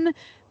Toobin,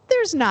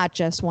 there's not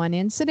just one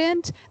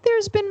incident.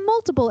 There's been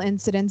multiple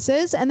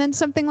incidences, and then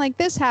something like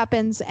this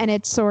happens, and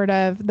it's sort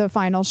of the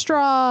final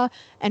straw,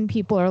 and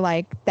people are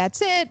like,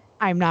 that's it.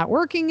 I'm not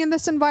working in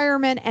this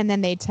environment. And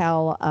then they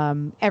tell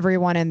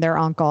everyone and their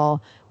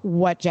uncle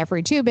what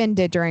Jeffrey Toobin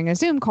did during a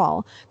Zoom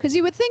call. Because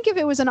you would think if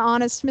it was an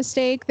honest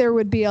mistake, there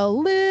would be a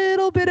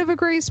little bit of a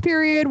grace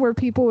period where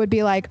people would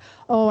be like,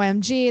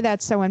 OMG,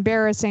 that's so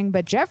embarrassing.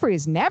 But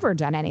Jeffrey's never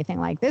done anything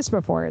like this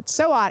before. It's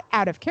so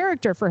out of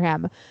character for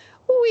him.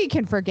 We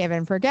can forgive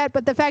and forget.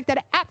 But the fact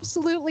that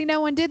absolutely no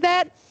one did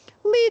that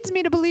leads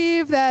me to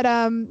believe that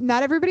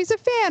not everybody's a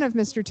fan of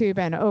Mr.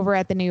 Toobin over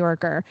at the New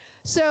Yorker.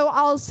 So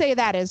I'll say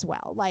that as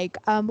well. Like,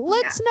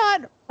 let's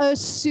not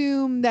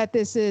assume that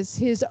this is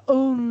his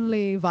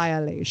only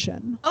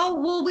violation. Oh,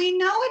 well, we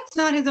know it's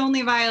not his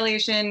only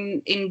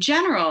violation in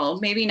general,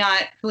 maybe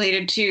not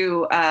related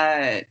to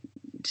the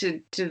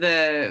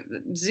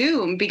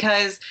Zoom,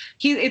 because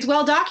it's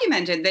well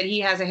documented that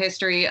he has a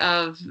history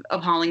of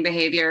appalling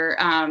behavior.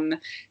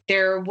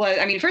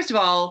 First of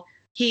all,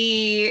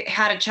 he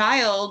had a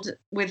child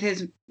with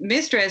his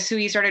mistress who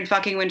he started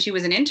fucking when she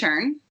was an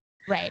intern.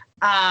 Right.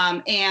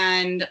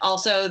 And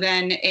also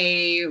then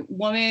a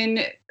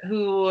woman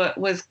who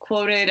was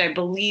quoted, I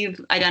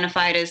believe,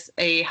 identified as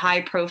a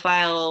high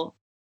profile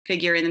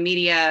figure in the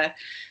media,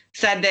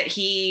 said that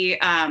he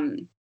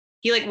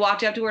like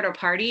walked up to her at a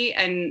party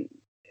and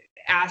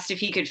asked if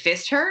he could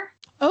fist her.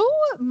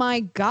 Oh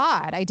my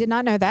God. I did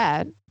not know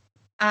that.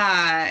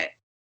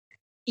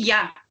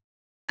 Yeah.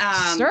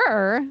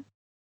 Sure.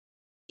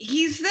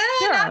 He's the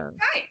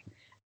guy.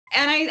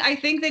 And I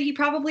think that he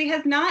probably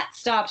has not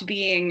stopped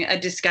being a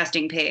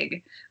disgusting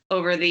pig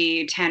over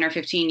the 10 or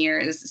 15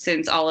 years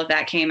since all of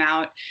that came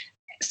out.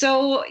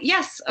 So,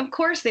 yes, of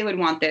course they would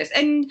want this.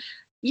 And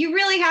you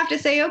really have to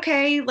say,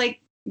 okay,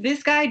 like,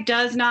 this guy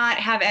does not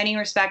have any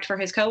respect for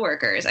his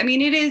coworkers. I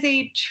mean, it is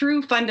a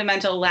true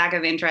fundamental lack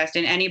of interest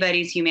in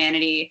anybody's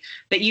humanity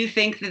that you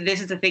think that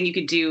this is a thing you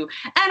could do.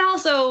 And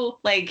also,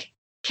 like,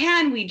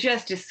 can we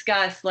just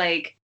discuss,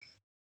 like,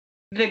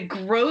 the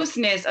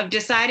grossness of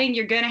deciding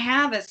you're going to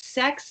have a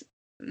sex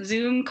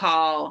Zoom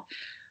call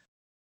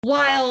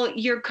while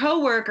your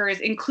coworkers,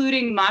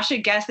 including Masha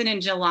Gessen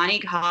and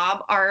Jelani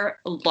Cobb, are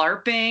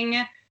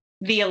LARPing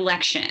the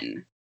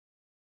election.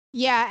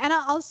 Yeah, and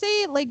I'll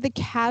say, like, the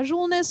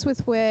casualness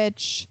with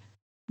which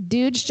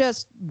dudes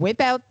just whip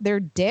out their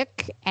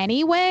dick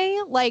anyway.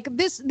 Like,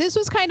 this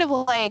was kind of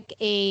like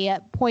a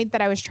point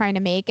that I was trying to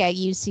make at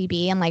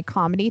UCB and, like,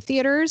 comedy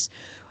theaters.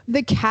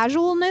 The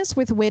casualness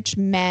with which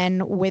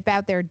men whip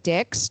out their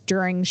dicks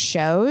during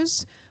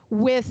shows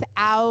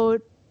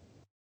without,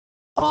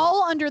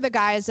 all under the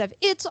guise of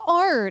it's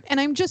art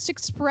and I'm just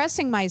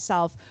expressing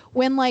myself,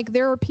 when, like,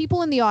 there are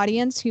people in the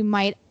audience who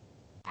might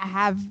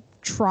have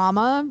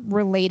trauma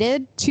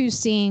related to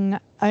seeing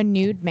a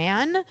nude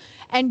man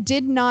and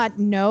did not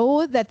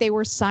know that they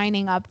were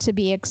signing up to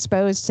be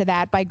exposed to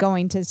that by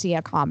going to see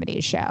a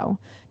comedy show.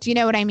 Do you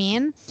know what I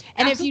mean?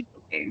 And Absolutely.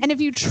 if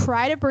you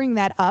try to bring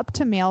that up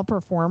to male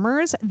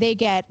performers, they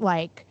get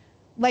like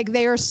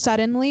they are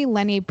suddenly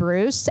Lenny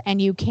Bruce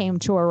and you came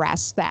to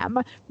arrest them.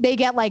 They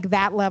get like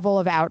that level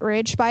of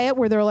outrage by it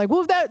where they're like,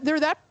 well, they're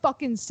that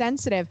fucking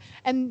sensitive.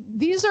 And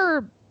these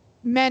are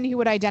men who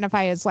would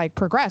identify as like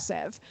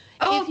progressive.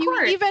 Oh, if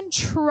you even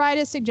try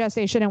to suggest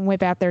they shouldn't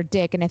whip out their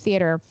dick in a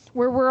theater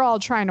where we're all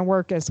trying to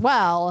work as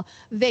well,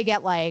 they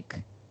get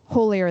like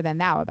holier than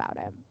thou about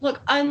it.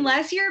 Look,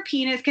 unless your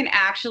penis can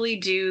actually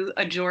do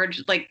a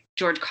George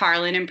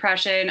Carlin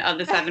impression of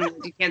the 7 words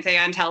you can't say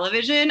on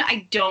television,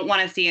 I don't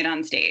want to see it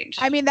on stage.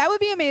 I mean, that would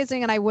be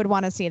amazing, and I would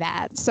want to see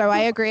that. So I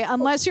agree.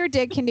 Unless your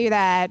dick can do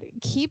that,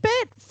 keep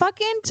it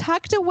fucking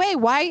tucked away.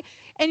 Why?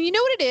 And you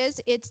know what it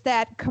is? It's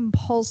that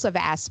compulsive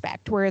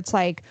aspect where it's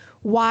like,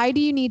 why do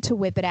you need to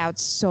whip it out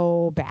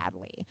so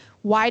badly?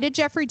 Why did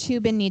Jeffrey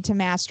Toobin need to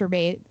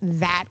masturbate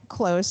that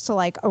close to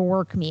like a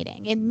work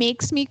meeting? It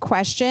makes me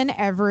question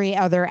every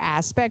other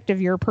aspect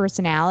of your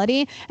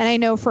personality. And I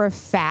know for a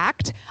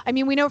fact,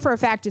 we know for a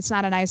fact it's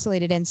not an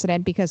isolated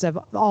incident because of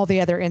all the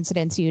other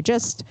incidents you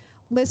just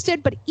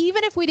listed. But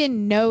even if we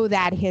didn't know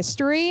that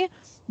history,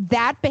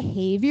 that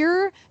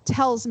behavior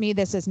tells me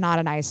this is not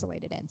an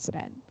isolated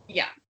incident.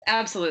 Yeah.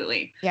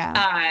 Absolutely.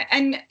 Yeah.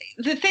 And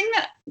the thing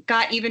that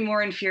got even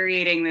more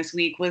infuriating this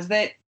week was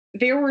that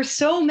there were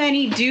so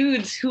many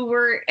dudes who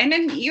were, and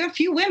then a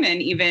few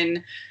women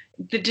even,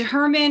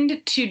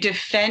 determined to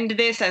defend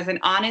this as an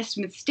honest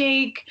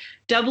mistake,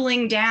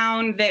 doubling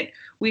down that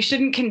we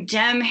shouldn't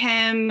condemn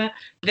him,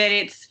 that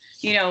it's,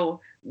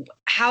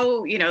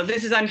 how,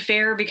 this is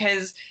unfair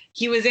because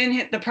he was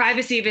in the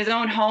privacy of his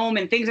own home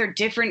and things are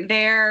different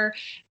there,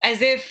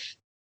 as if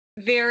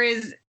there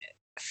is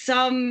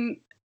some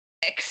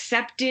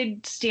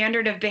accepted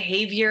standard of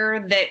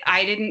behavior that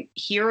I didn't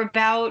hear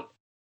about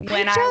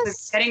when I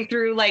was getting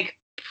through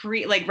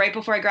right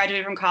before I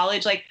graduated from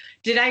college. Like,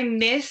 did I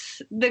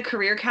miss the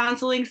career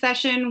counseling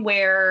session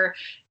where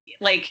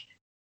like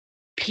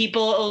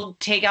people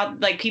take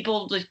out, like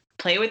people just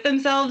play with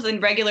themselves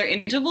in regular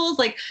intervals?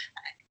 Like,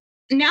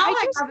 now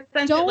I have a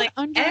sense that like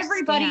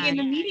everybody in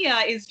the media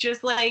is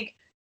just like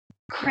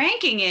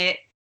cranking it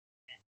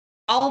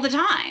all the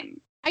time.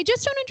 I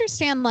just don't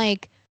understand,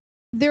 like,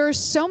 there are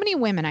so many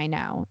women I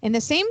know in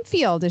the same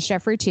field as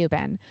Jeffrey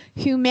Toobin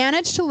who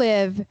manage to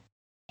live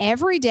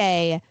every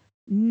day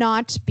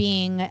not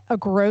being a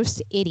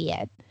gross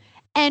idiot.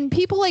 And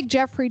people like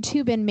Jeffrey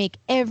Toobin make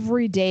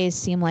every day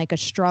seem like a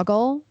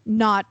struggle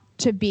not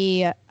to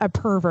be a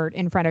pervert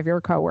in front of your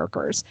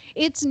coworkers.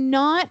 It's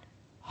not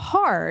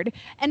hard.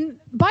 And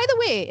by the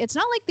way, it's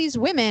not like these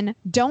women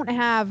don't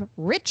have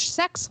rich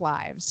sex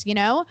lives, you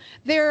know?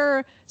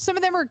 Some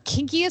of them are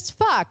kinky as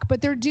fuck,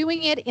 but they're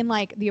doing it in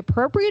like the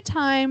appropriate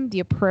time, the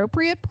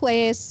appropriate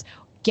place,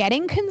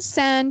 getting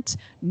consent,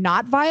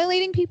 not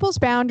violating people's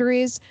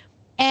boundaries,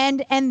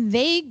 and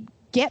they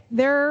get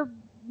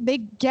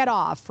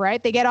off,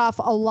 right? They get off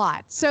a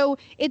lot. So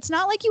it's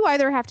not like you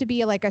either have to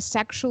be like a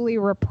sexually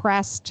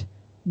repressed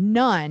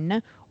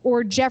nun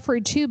or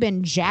Jeffrey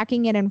Toobin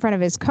jacking it in front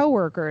of his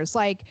coworkers.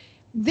 Like,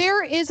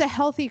 there is a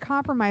healthy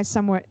compromise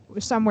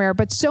somewhere,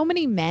 but so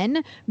many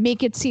men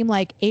make it seem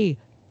like a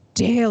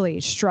daily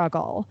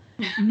struggle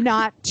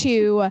not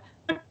to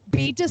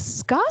be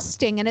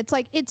disgusting. And it's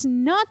like, it's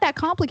not that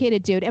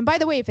complicated, dude. And by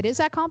the way, if it is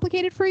that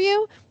complicated for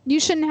you,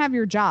 you shouldn't have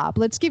your job.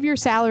 Let's give your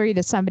salary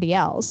to somebody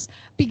else,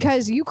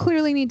 because you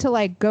clearly need to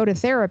like go to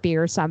therapy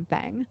or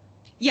something.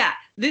 Yeah,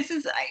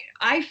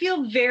 I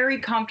feel very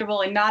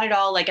comfortable and not at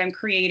all like I'm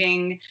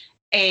creating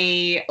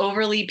a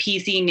overly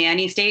PC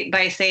nanny state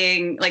by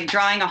saying, like,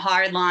 drawing a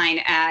hard line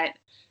at,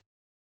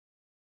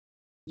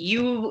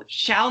 you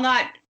shall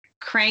not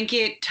crank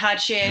it,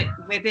 touch it,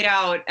 whip it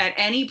out at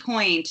any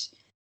point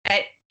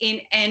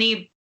in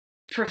any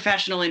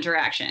professional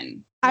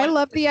interaction. I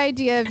love the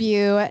idea of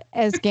you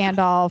as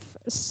Gandalf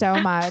so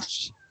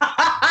much.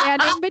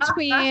 Standing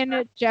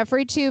between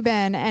Jeffrey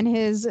Toobin and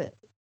his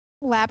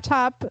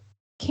laptop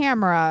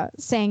camera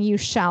saying you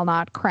shall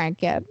not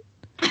crank it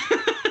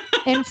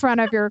in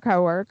front of your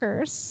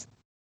coworkers.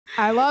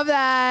 I love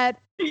that.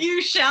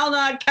 You shall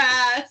not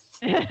pass.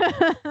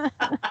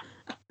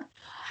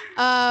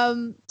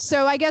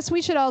 So I guess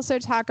we should also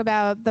talk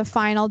about the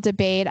final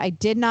debate. I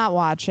did not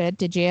watch it.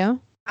 Did you?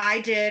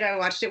 I did. I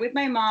watched it with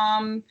my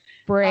mom.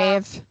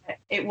 Brave.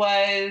 It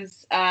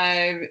was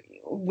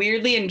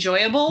weirdly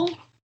enjoyable.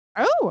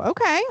 Oh,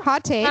 okay.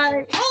 Hot take.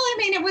 Well, I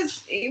mean, it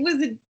was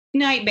a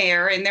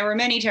nightmare, and there were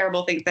many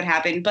terrible things that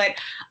happened, but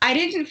I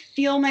didn't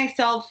feel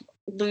myself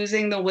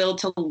losing the will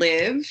to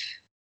live.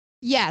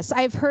 Yes,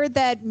 I've heard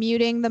that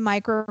muting the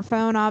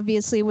microphone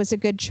obviously was a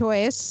good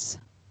choice.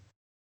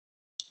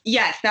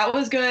 Yes, that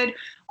was good.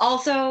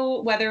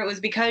 Also, whether it was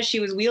because she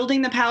was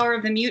wielding the power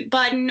of the mute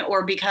button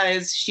or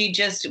because she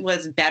just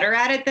was better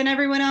at it than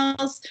everyone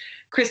else,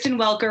 Kristen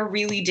Welker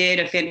really did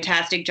a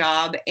fantastic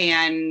job,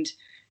 and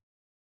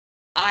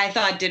I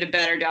thought did a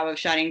better job of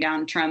shutting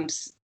down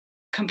Trump's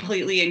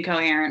completely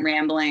incoherent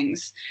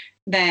ramblings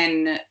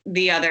than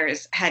the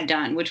others had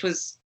done, which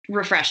was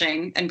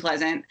refreshing and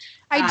pleasant.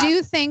 I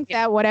do think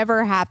that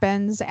whatever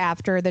happens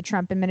after the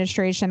Trump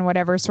administration,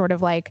 whatever sort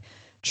of like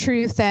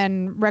Truth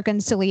and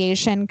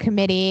Reconciliation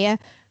Committee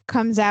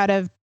comes out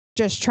of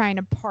just trying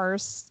to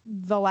parse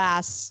the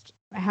last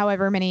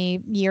however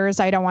many years,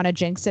 I don't want to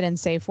jinx it and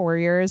say 4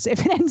 years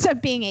if it ends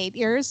up being 8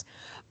 years,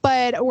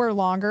 or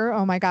longer.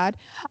 Oh my God.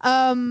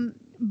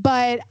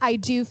 But I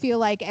do feel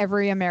like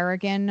every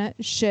American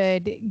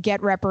should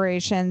get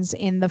reparations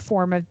in the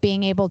form of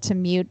being able to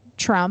mute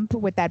Trump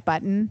with that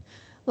button,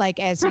 like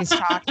as he's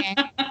talking.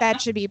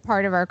 That should be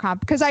part of our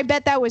because I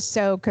bet that was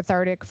so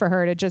cathartic for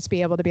her to just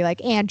be able to be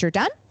like, and you're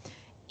done,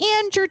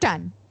 and you're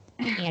done,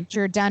 and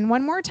you're done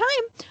one more time.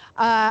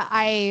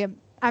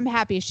 I'm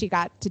happy she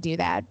got to do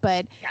that.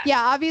 But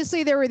yeah,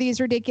 obviously there were these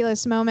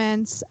ridiculous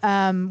moments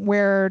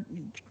where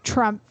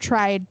Trump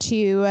tried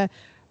to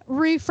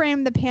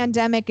reframe the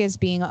pandemic as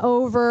being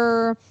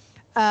over.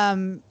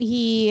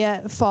 He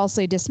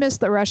falsely dismissed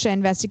the Russia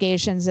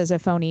investigations as a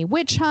phony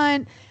witch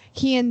hunt.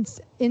 He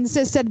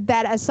insisted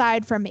that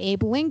aside from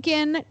Abe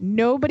Lincoln,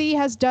 nobody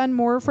has done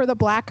more for the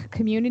Black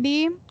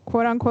community,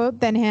 quote unquote,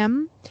 than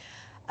him.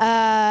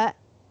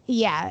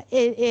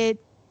 It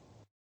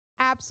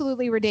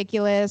absolutely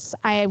ridiculous.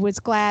 I was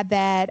glad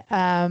that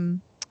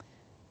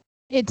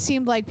it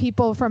seemed like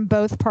people from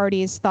both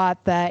parties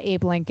thought the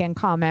Abe Lincoln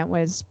comment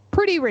was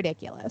pretty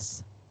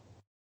ridiculous.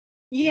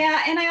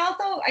 Yeah, and I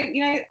also,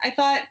 I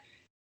thought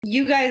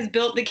you guys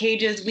built the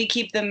cages, we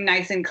keep them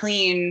nice and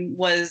clean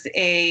was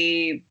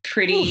a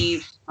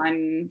pretty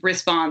fun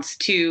response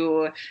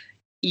to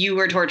you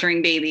were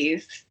torturing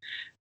babies.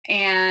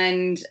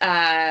 And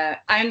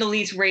I'm the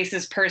least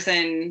racist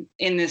person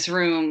in this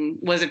room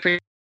was a pretty...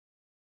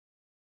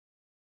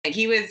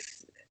 He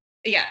was,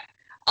 yeah.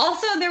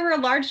 Also, there were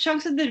large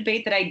chunks of the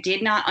debate that I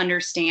did not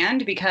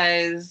understand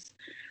because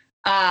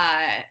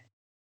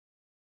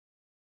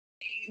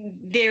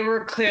there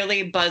were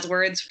clearly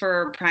buzzwords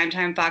for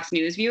primetime Fox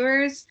News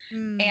viewers.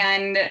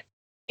 And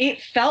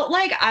it felt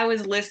like I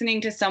was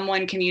listening to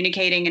someone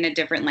communicating in a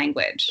different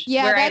language.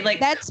 Yeah,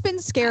 that's been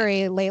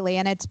scary lately.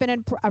 And it's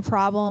been a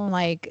problem.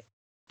 Like,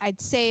 I'd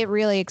say it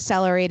really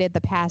accelerated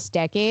the past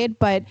decade,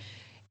 but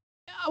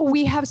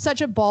we have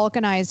such a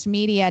balkanized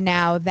media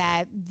now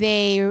that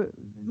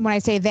when I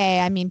say they,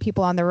 I mean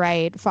people on the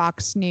right,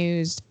 Fox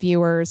News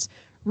viewers,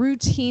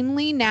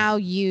 routinely now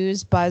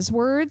use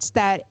buzzwords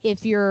that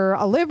if you're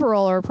a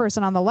liberal or a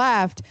person on the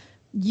left,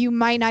 you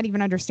might not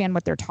even understand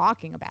what they're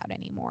talking about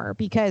anymore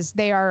because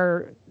they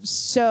are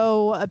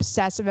so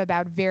obsessive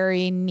about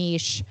very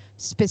niche,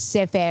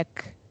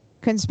 specific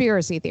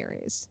conspiracy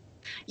theories.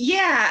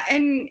 Yeah,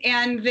 and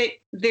that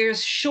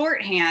there's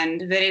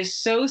shorthand that is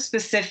so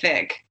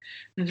specific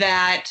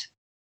that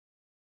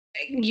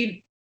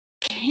you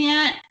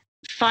can't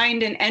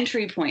find an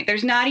entry point.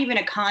 There's not even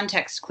a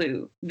context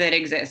clue that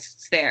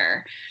exists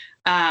there.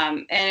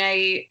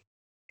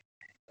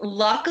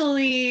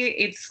 Luckily,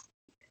 it's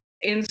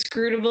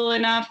inscrutable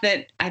enough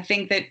that I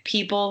think that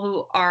people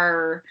who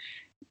are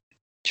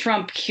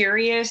Trump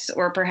curious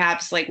or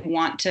perhaps like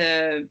want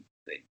to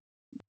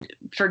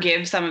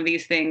forgive some of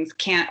these things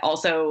can't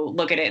also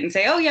look at it and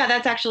say, oh yeah,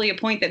 that's actually a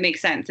point that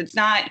makes sense. It's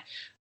not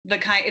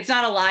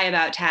a lie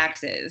about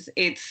taxes.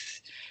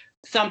 It's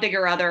something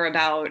or other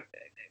about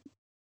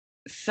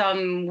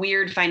some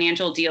weird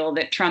financial deal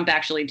that Trump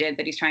actually did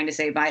that he's trying to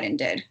say Biden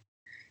did.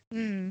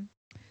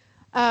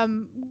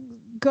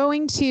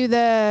 Going to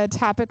the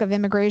topic of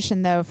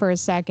immigration though for a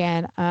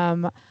second,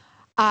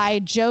 I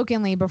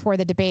jokingly before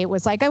the debate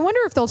was like, I wonder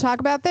if they'll talk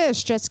about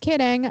this. Just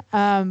kidding.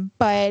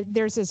 But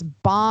there's this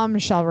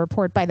bombshell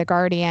report by The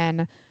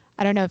Guardian.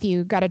 I don't know if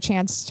you got a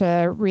chance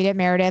to read it,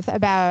 Meredith,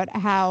 about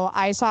how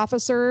ICE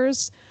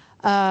officers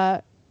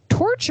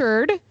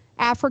tortured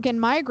African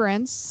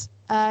migrants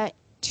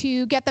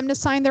to get them to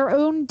sign their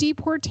own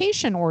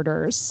deportation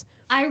orders.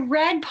 I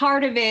read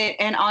part of it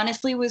and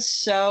honestly was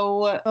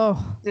so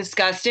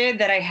disgusted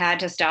that I had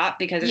to stop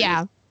because it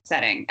was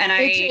upsetting. And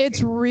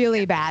it's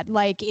really bad.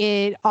 Like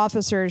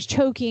officers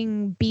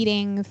choking,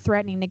 beating,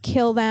 threatening to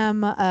kill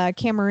them,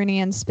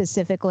 Cameroonians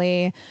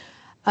specifically,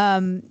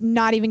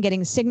 not even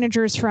getting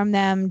signatures from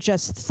them,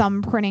 just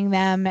thumbprinting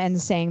them and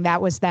saying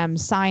that was them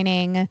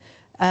signing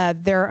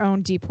their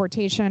own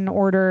deportation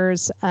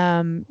orders.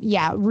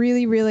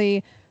 Really,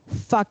 really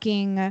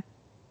fucking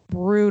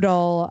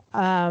brutal.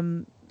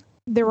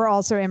 There were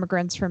also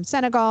immigrants from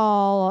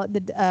Senegal,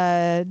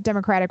 the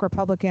Democratic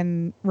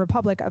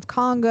Republic of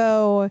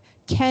Congo,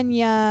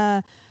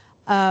 Kenya,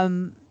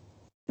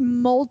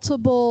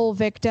 multiple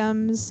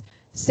victims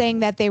saying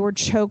that they were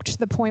choked to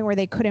the point where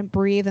they couldn't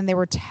breathe, and they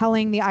were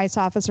telling the ICE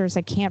officers,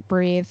 I can't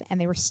breathe, and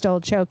they were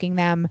still choking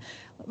them.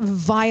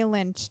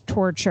 Violent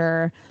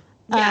torture.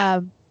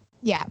 The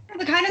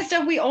kind of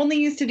stuff we only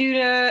used to do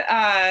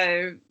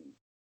to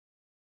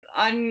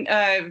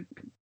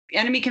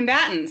enemy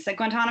combatants at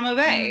Guantanamo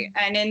Bay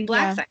and in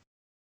Black Site.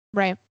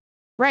 Right.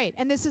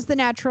 And this is the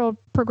natural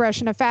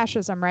progression of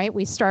fascism, right?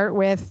 We start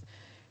with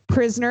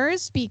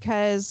prisoners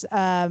because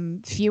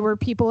fewer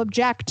people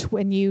object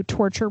when you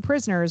torture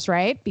prisoners,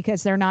 right?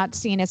 Because they're not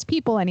seen as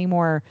people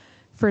anymore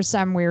for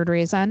some weird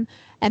reason.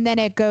 And then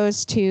it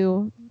goes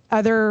to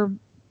other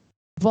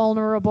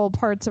vulnerable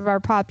parts of our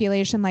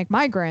population like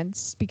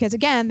migrants, because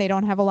again, they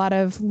don't have a lot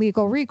of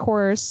legal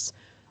recourse.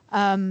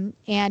 And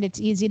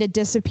it's easy to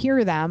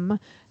disappear them.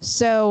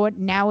 So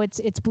now it's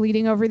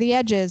bleeding over the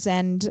edges,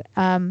 and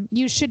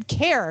you should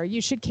care.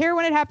 You should care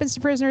when it happens to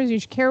prisoners. You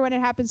should care when it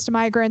happens to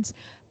migrants.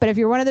 But if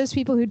you're one of those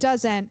people who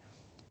doesn't,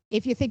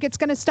 if you think it's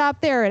going to stop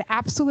there, it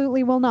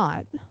absolutely will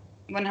not.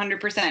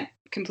 100%.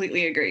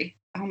 Completely agree.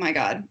 Oh my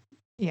God.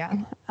 Yeah.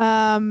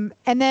 And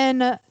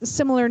then a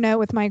similar note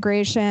with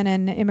migration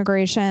and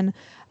immigration,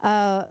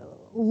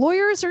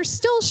 lawyers are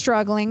still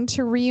struggling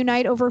to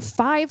reunite over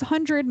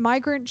 500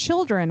 migrant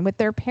children with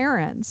their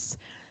parents.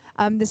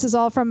 This is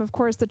all from, of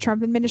course, the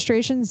Trump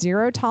administration's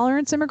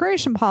zero-tolerance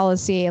immigration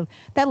policy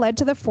that led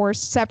to the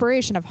forced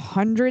separation of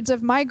hundreds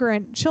of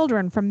migrant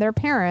children from their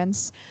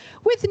parents,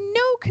 with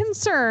no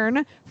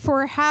concern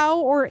for how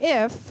or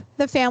if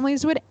the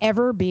families would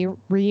ever be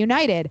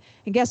reunited.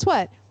 And guess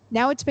what?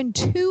 Now it's been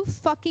 2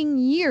 fucking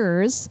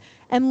years,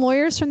 and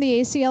lawyers from the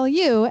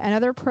ACLU and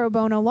other pro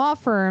bono law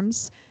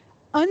firms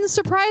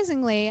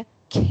unsurprisingly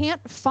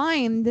can't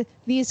find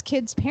these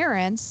kids'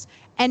 parents,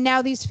 and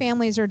now these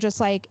families are just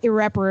like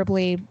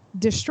irreparably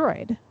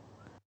destroyed.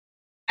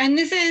 And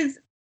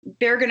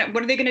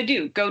what are they gonna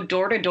do? Go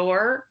door to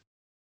door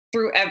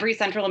through every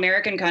Central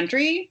American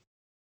country?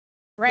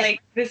 Right.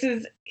 Like, this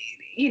is,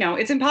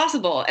 it's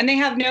impossible. And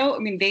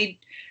they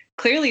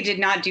clearly did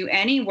not do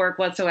any work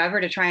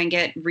whatsoever to try and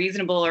get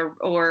reasonable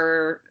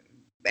or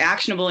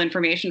actionable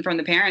information from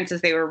the parents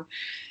as they were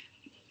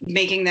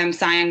making them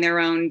sign their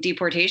own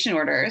deportation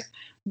orders.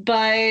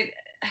 But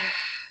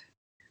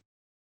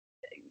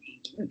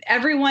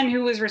everyone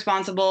who was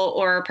responsible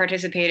or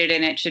participated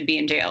in it should be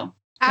in jail.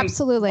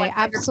 Absolutely. 100%.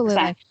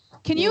 Absolutely.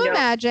 Can you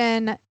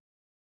imagine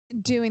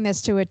doing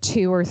this to a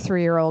 2 or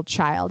 3-year-old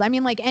child? I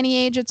mean, like any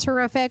age, it's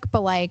horrific,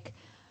 but like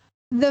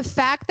the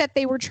fact that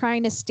they were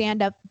trying to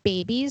stand up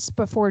babies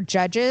before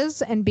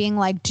judges and being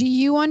like, do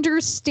you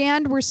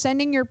understand we're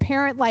sending your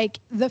parent? Like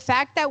the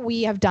fact that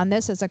we have done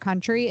this as a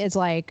country is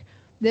like,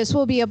 this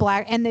will be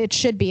it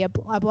should be a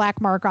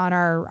black mark on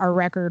our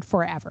record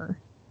forever.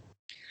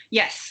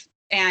 Yes.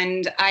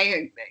 And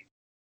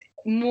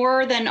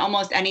more than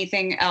almost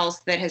anything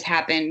else that has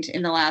happened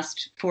in the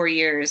last 4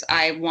 years,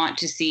 I want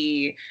to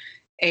see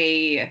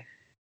a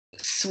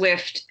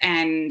swift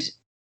and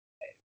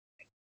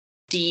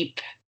deep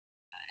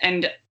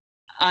and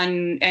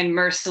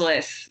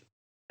merciless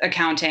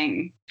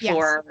accounting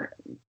for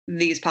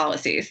these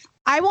policies.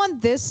 I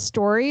want this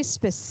story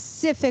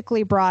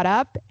specifically brought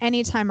up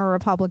anytime a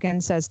Republican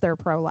says they're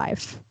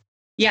pro-life.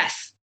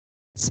 Yes.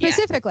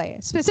 Specifically,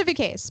 specific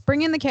case.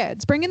 Bring in the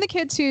kids. Bring in the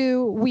kids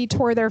who we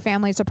tore their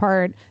families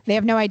apart. They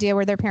have no idea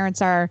where their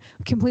parents are.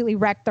 Completely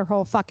wrecked their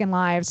whole fucking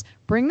lives.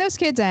 Bring those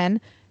kids in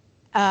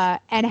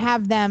and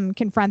have them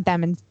confront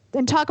them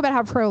and talk about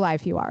how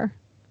pro-life you are.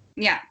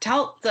 Yeah.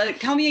 Tell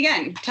me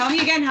again. Tell me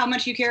again how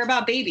much you care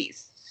about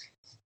babies.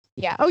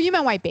 Yeah. Oh, you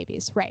meant white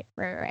babies. Right.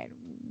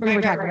 We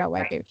were talking about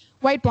white babies.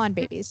 White blonde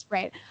babies.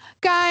 Right.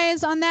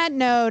 Guys, on that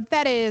note,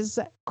 that is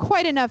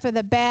quite enough of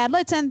the bad.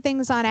 Let's end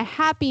things on a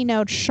happy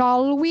note,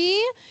 shall we?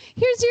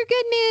 Here's your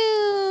good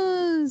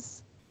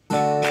news.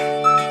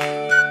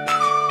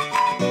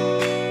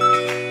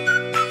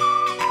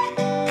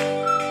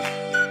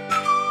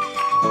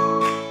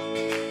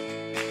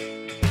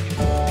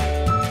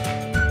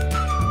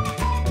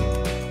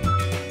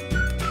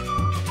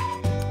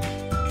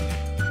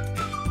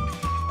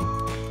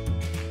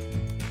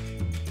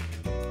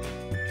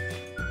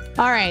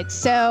 All right,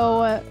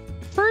 so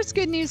first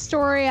good news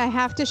story, I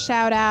have to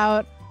shout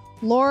out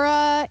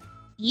Laura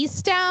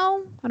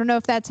Eastow. I don't know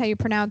if that's how you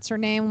pronounce her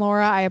name,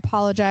 Laura. I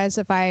apologize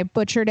if I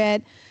butchered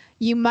it.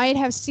 You might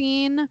have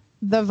seen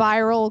the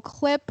viral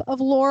clip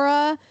of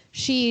Laura.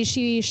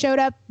 She showed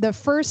up the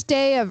first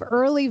day of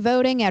early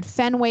voting at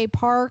Fenway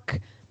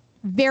Park.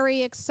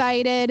 Very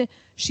excited.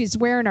 She's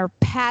wearing her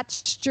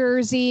Pats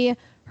jersey,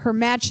 her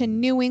matching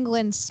New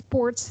England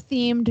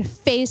sports-themed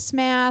face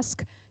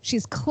mask.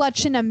 She's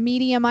clutching a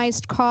medium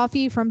iced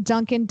coffee from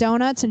Dunkin'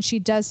 Donuts. And she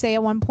does say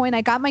at one point,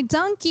 I got my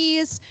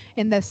Dunkies,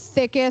 in the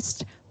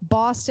thickest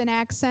Boston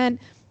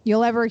accent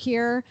you'll ever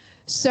hear.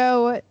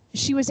 So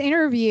she was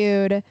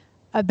interviewed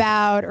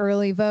about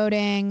early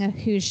voting,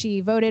 who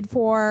she voted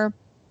for.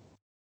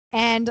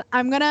 And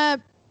I'm going to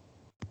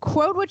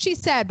quote what she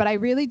said, but I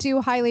really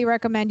do highly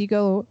recommend you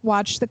go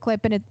watch the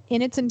clip in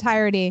its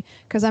entirety,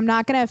 because I'm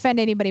not going to offend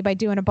anybody by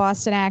doing a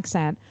Boston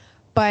accent.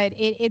 But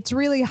it's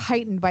really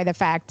heightened by the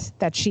fact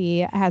that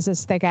she has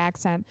this thick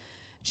accent.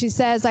 She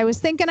says, I was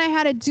thinking I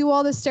had to do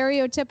all the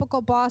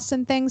stereotypical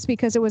Boston things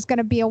because it was going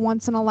to be a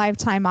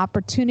once-in-a-lifetime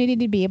opportunity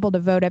to be able to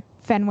vote at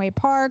Fenway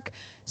Park.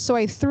 So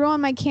I threw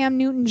on my Cam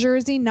Newton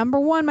jersey, number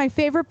one, my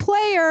favorite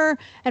player,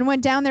 and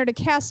went down there to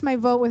cast my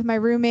vote with my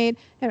roommate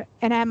and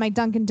had my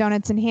Dunkin'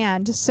 Donuts in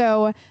hand.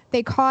 So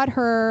they caught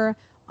her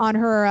on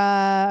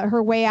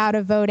her way out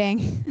of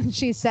voting.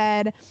 She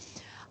said,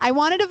 I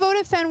wanted to vote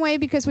at Fenway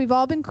because we've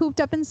all been cooped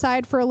up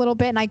inside for a little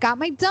bit, and I got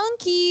my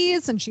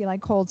Dunkies. And she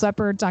holds up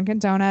her Dunkin'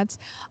 Donuts.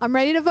 I'm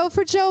ready to vote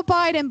for Joe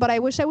Biden, but I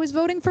wish I was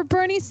voting for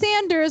Bernie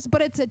Sanders,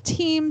 but it's a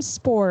team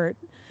sport.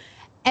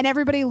 And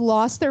everybody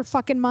lost their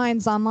fucking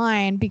minds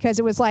online because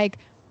it was not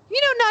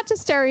to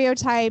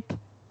stereotype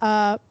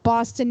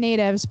Boston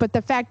natives, but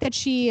the fact that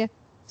she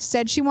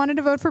said she wanted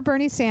to vote for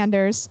Bernie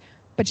Sanders,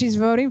 but she's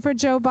voting for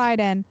Joe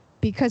Biden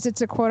because it's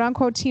a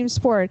quote-unquote team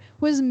sport,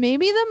 was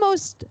maybe the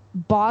most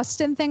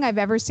Boston thing I've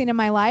ever seen in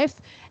my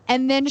life.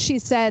 And then she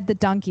said the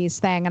Dunkies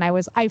thing, and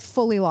I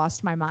fully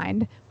lost my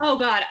mind. Oh,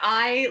 God,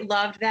 I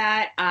loved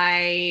that.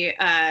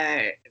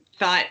 I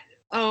thought,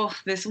 oh,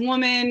 this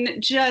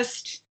woman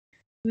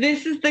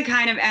this is the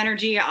kind of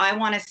energy I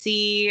want to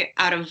see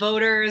out of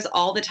voters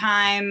all the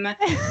time.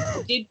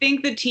 I did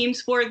think the team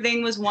sport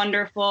thing was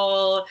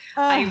wonderful.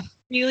 I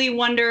really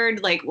wondered,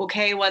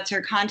 okay, what's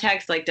her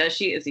context?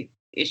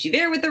 Is she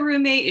there with a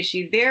roommate? Is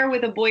she there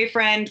with a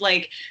boyfriend?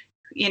 I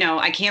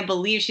can't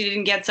believe she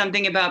didn't get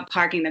something about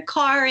parking the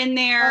car in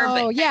there.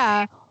 Oh,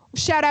 yeah.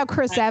 Shout out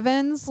Chris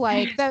Evans.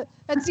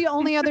 That's the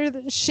only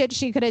other shit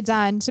she could have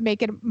done to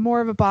make it more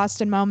of a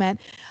Boston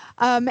moment.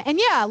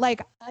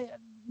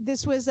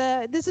 This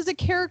is a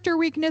character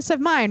weakness of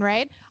mine,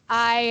 right?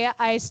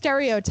 I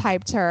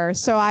stereotyped her.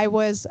 So I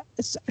was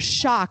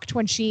shocked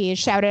when she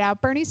shouted out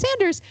Bernie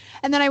Sanders.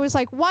 And then I was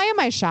like, why am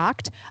I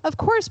shocked? Of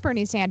course,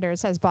 Bernie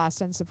Sanders has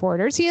Boston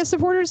supporters. He has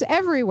supporters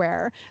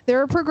everywhere.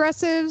 There are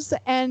progressives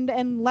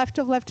and left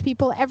of left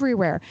people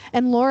everywhere.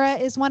 And Laura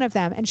is one of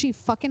them. And she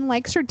fucking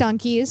likes her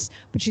Dunkies,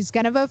 but she's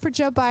going to vote for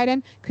Joe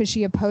Biden because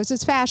she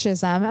opposes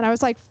fascism. And I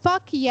was like,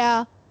 fuck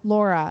yeah,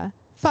 Laura.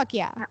 Fuck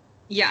yeah.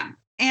 Yeah.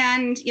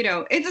 And,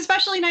 it's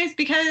especially nice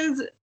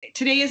because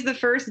today is the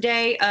first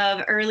day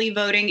of early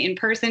voting in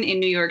person in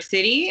New York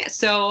City.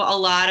 So a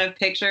lot of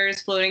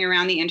pictures floating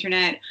around the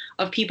internet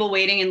of people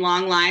waiting in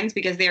long lines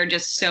because they are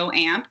just so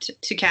amped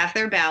to cast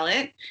their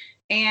ballot.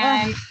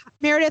 And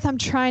Meredith, I'm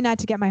trying not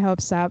to get my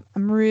hopes up.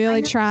 I'm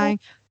really trying.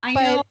 I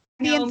know.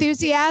 The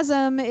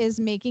enthusiasm is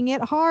making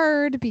it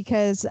hard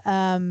because,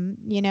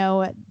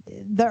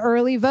 the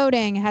early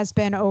voting has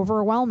been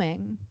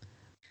overwhelming.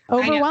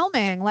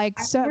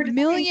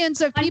 Millions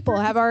of people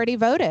have already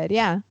voted.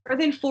 Yeah. More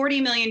than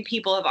 40 million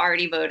people have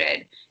already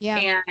voted.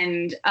 Yeah.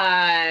 And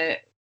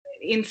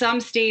in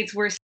some states,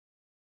 we're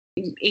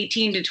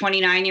 18 to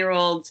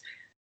 29-year-olds,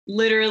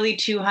 literally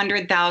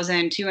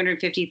 200,000,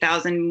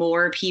 250,000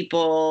 more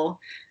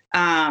people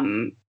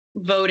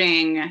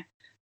voting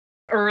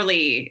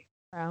early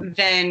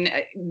than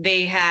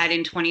they had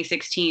in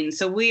 2016.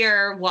 So we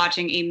are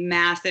watching a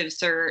massive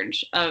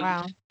surge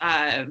of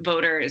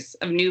voters,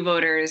 of new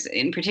voters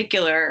in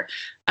particular,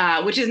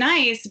 which is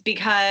nice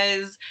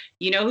because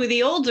you know who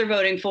the olds are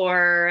voting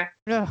for,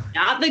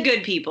 not the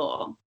good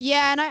people.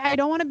 Yeah, and I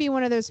don't want to be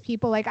one of those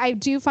people. Like, I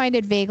do find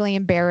it vaguely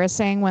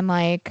embarrassing when,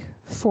 like,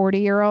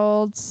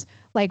 40-year-olds,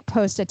 like,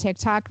 post a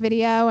TikTok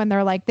video and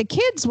they're like, the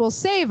kids will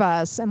save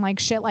us and, like,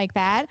 shit like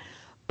that.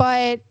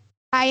 But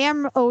I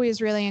am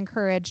always really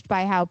encouraged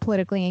by how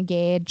politically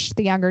engaged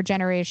the younger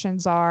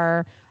generations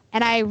are.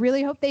 And I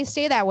really hope they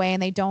stay that way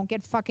and they don't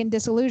get fucking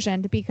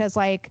disillusioned because,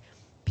 like,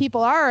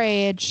 people our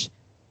age,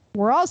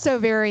 we're also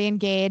very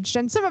engaged.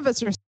 And some of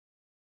us are,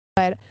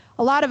 but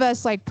a lot of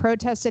us, like,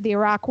 protested the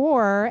Iraq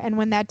War. And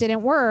when that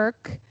didn't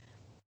work,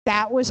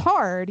 that was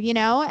hard, you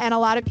know? And a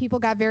lot of people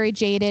got very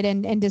jaded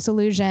and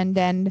disillusioned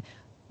and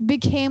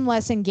became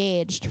less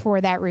engaged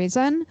for that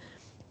reason.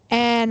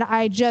 And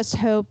I just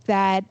hope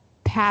that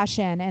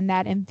passion and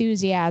that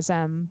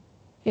enthusiasm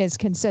is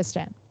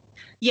consistent.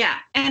 Yeah.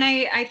 And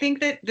I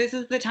think that this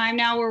is the time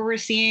now where we're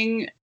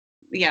seeing,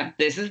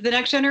 this is the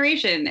next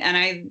generation. And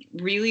I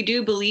really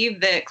do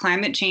believe that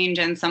climate change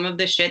and some of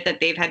the shit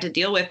that they've had to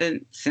deal with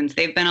since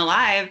they've been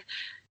alive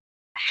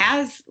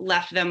has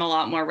left them a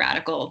lot more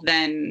radical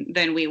than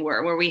we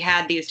were, where we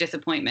had these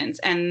disappointments,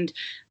 and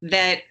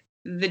that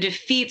the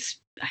defeats,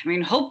 I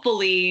mean,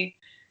 hopefully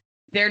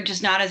they're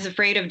just not as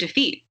afraid of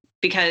defeat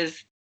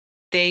because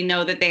they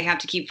know that they have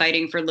to keep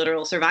fighting for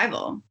literal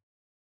survival.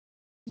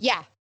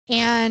 Yeah.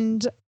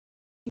 And,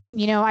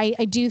 you know, I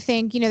do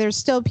think, you know, there's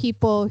still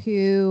people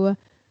who,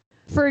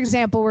 for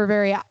example, were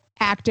very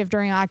active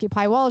during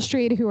Occupy Wall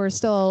Street, who are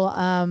still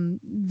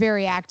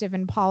very active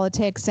in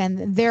politics.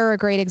 And they're a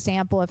great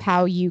example of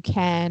how you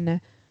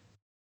can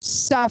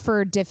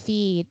suffer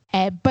defeat,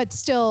 but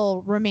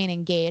still remain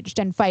engaged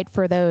and fight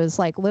for those,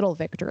 like, little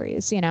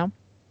victories, you know?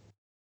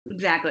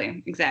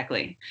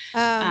 Exactly.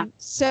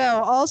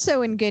 So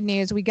also in good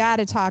news, we got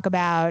to talk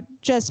about,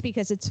 just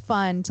because it's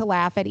fun to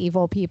laugh at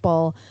evil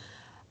people,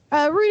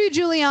 Rudy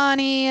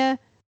Giuliani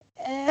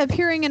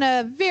appearing in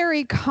a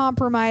very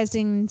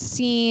compromising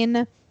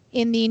scene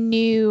in the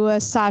new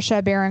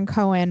Sacha Baron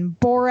Cohen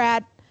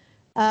Borat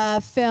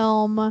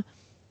film.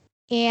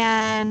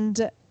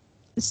 And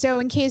so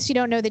in case you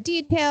don't know the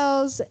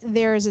details,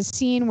 there's a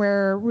scene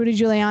where Rudy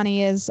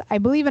Giuliani is, I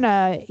believe,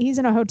 he's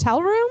in a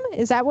hotel room.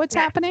 Is that what's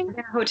happening?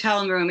 A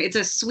hotel room. It's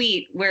a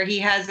suite where he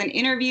has an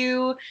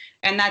interview,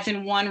 and that's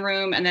in one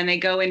room, and then they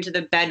go into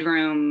the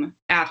bedroom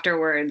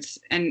afterwards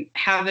and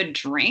have a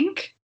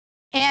drink.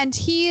 And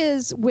he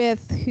is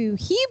with who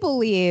he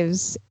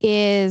believes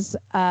is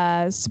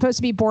supposed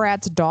to be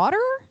Borat's daughter?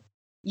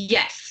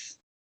 Yes.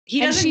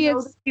 He doesn't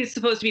know that he's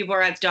supposed to be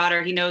Borat's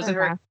daughter. He knows of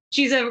her.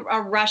 She's a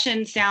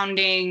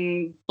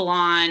Russian-sounding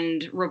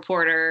blonde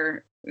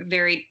reporter,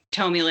 very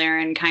Tomi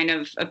Lahren kind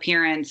of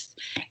appearance,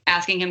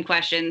 asking him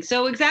questions.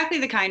 So exactly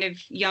the kind of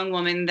young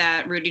woman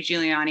that Rudy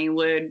Giuliani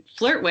would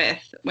flirt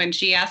with when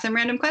she asks him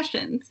random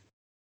questions.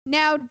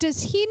 Now,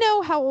 does he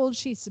know how old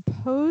she's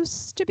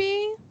supposed to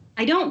be?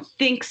 I don't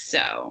think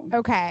so.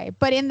 Okay,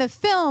 but in the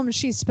film,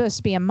 she's supposed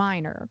to be a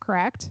minor,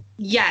 correct?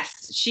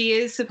 Yes, she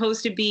is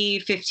supposed to be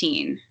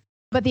 15.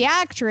 But the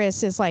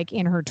actress is, like,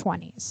 in her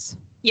 20s.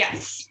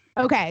 Yes.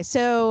 Okay,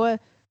 so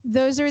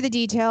those are the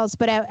details.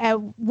 But at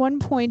one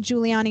point,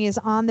 Giuliani is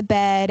on the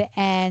bed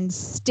and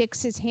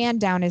sticks his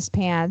hand down his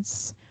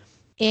pants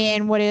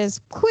in what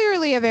is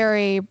clearly a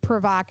very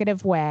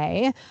provocative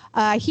way.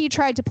 He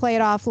tried to play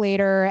it off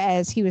later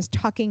as he was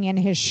tucking in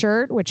his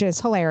shirt, which is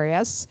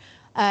hilarious.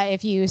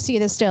 If you see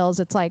the stills,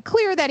 it's, like,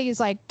 clear that he's,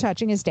 like,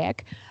 touching his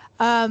dick.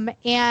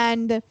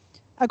 And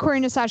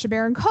according to Sacha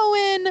Baron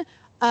Cohen,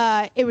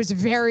 it was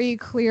very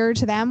clear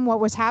to them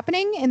what was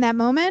happening in that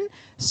moment.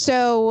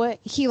 So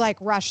he, like,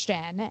 rushed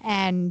in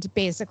and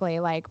basically,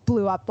 like,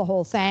 blew up the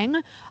whole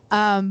thing.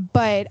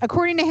 But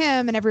according to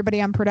him and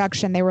everybody on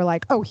production, they were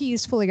like, oh,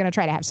 he's fully going to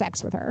try to have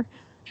sex with her.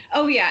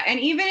 Oh, yeah. And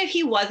even if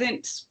he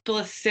wasn't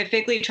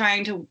specifically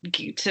trying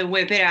to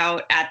whip it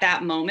out at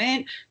that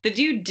moment, the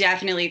dude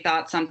definitely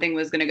thought something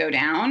was going to go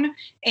down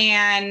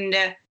and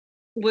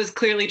was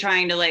clearly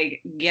trying to,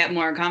 like, get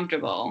more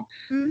comfortable.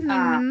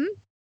 Mm-hmm.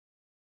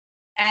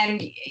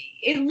 And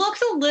it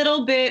looks a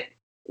little bit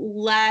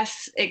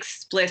less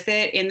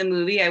explicit in the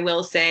movie, I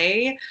will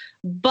say.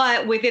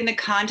 But within the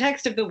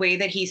context of the way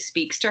that he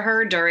speaks to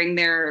her during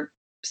their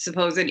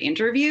supposed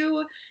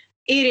interview,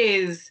 it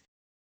is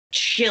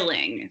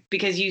chilling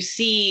because you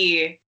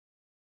see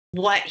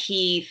what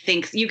he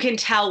thinks. You can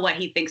tell what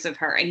he thinks of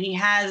her. And he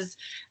has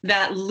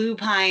that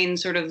lupine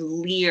sort of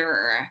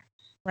leer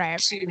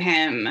to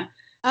him.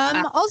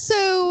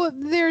 Also,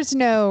 there's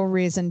no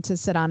reason to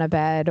sit on a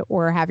bed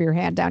or have your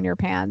hand down your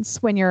pants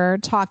when you're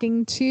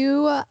talking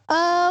to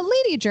a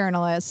lady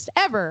journalist,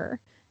 ever.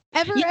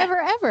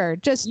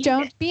 Just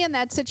don't be in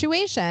that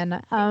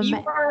situation. You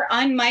are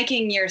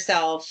unmiking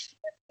yourself.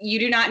 You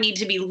do not need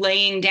to be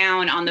laying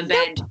down on the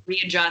bed to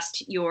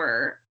readjust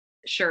your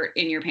shirt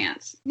in your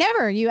pants.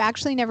 Never. You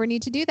actually never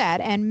need to do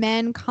that. And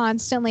men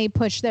constantly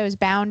push those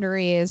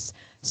boundaries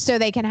so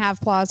they can have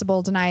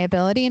plausible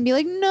deniability and be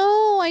like,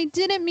 no, I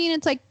didn't mean.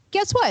 It's like,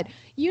 guess what?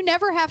 You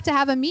never have to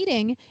have a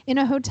meeting in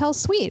a hotel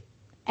suite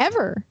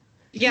ever.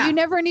 Yeah. You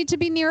never need to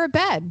be near a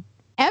bed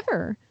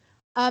ever.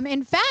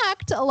 In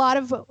fact, a lot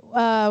of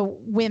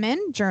women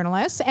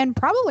journalists, and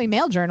probably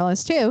male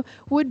journalists too,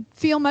 would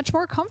feel much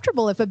more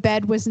comfortable if a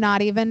bed was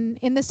not even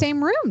in the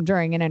same room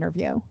during an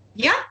interview.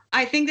 Yeah,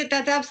 I think that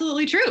that's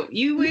absolutely true.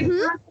 You would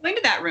not go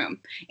into that room.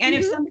 And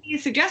if somebody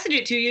suggested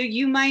it to you,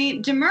 you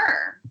might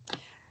demur.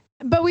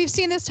 But we've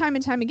seen this time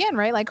and time again,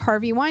 right? Like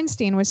Harvey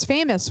Weinstein was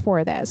famous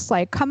for this.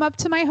 Like, come up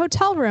to my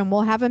hotel room,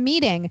 we'll have a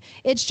meeting.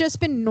 It's just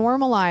been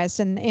normalized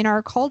in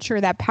our culture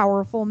that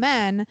powerful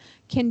men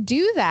can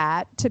do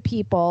that to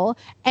people.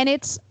 And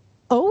it's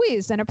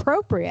always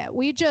inappropriate.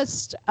 We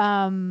just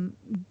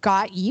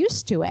got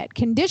used to it,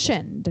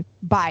 conditioned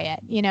by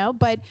it, you know?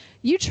 But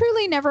you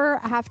truly never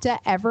have to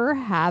ever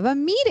have a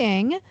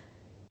meeting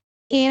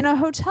in a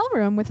hotel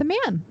room with a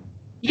man.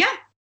 Yeah.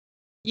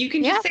 You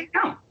can just say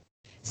no.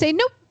 Say,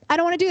 nope. I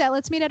don't want to do that.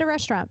 Let's meet at a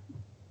restaurant.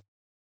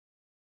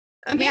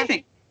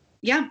 Amazing.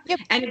 Yeah. Yep.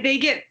 And if they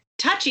get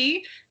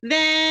touchy,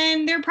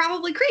 then they're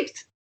probably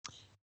creeps.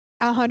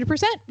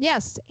 100%.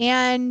 Yes.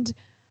 And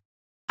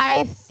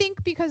I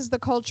think because the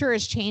culture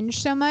has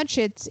changed so much,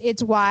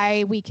 it's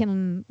why we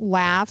can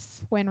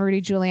laugh when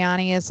Rudy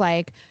Giuliani is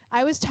like,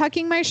 I was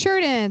tucking my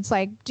shirt in. It's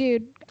like,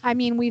 dude, I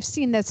mean, we've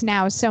seen this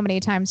now so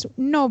many times.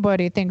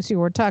 Nobody thinks you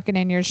were tucking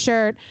in your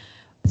shirt.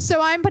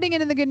 So I'm putting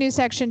it in the good news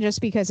section just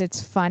because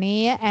it's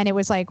funny, and it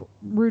was like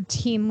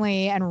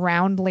routinely and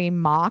roundly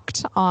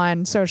mocked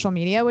on social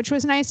media, which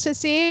was nice to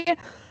see.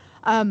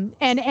 And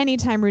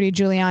anytime Rudy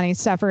Giuliani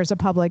suffers a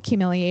public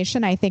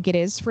humiliation, I think it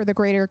is for the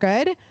greater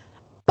good.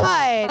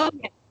 But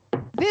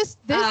this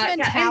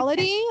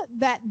mentality,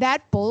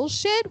 that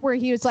bullshit where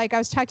he was like, I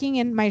was tucking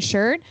in my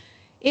shirt,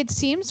 it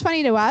seems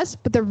funny to us,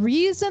 but the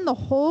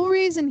whole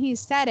reason he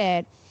said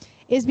it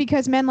is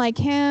because men like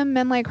him,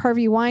 men like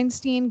Harvey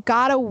Weinstein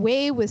got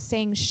away with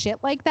saying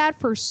shit like that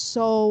for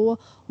so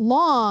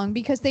long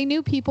because they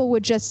knew people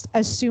would just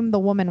assume the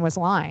woman was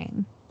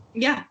lying.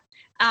 Yeah.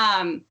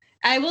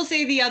 I will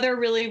say the other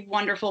really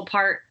wonderful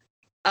part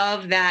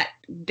of that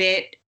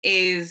bit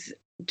is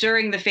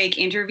during the fake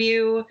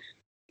interview,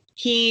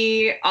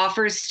 he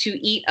offers to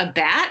eat a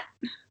bat.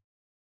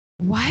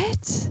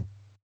 What?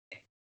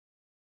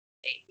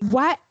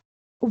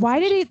 Why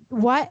did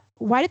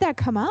that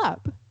come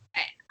up?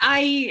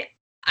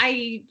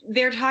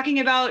 They're talking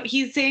about,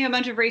 he's saying a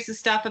bunch of racist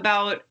stuff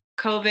about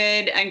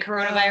COVID and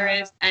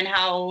coronavirus and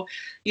how,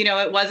 you know,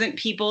 it wasn't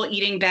people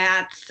eating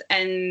bats.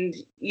 And,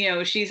 you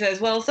know, she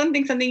says, well,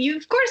 something, you,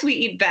 of course we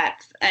eat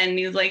bats. And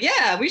he's like,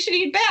 yeah, we should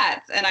eat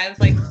bats. And I was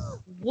like,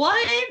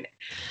 what?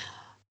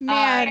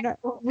 Man,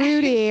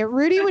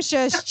 Rudy was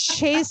just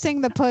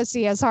chasing the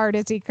pussy as hard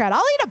as he could.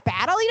 I'll eat a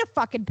bat. I'll eat a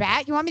fucking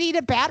bat. You want me to eat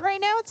a bat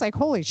right now? It's like,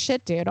 holy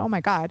shit, dude. Oh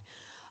my God.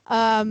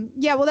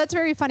 Yeah, well, that's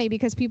very funny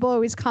because people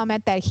always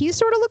comment that he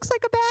sort of looks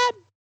like a bat.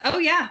 Oh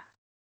yeah.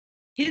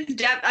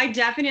 I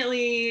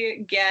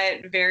definitely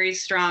get very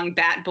strong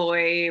bat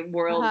boy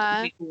world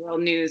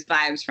news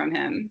vibes from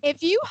him.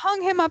 If you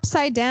hung him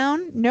upside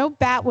down, no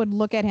bat would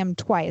look at him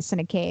twice in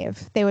a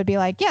cave. They would be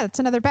like, yeah, that's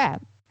another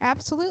bat.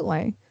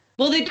 Absolutely.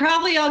 Well, they'd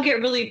probably all get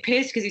really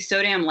pissed because he's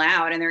so damn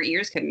loud and their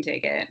ears couldn't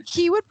take it.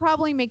 He would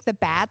probably make the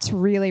bats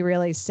really,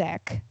 really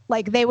sick.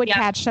 Like they would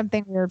catch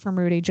something weird from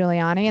Rudy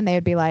Giuliani and they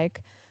would be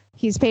like,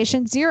 he's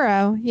patient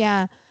zero.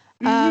 Yeah.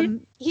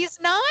 He's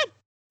not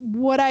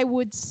what I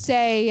would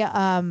say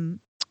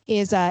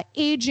is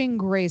aging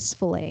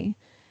gracefully.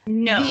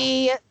 No.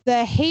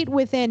 The hate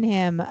within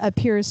him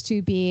appears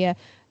to be,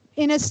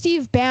 in a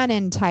Steve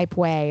Bannon type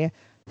way,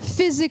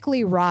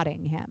 physically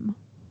rotting him.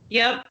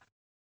 Yep.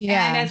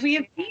 Yeah. And as we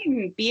have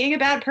seen, being a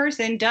bad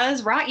person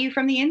does rot you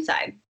from the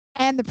inside.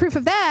 And the proof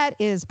of that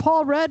is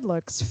Paul Rudd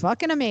looks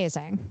fucking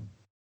amazing.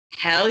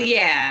 Hell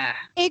yeah.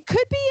 It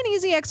could be an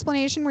easy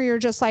explanation where you're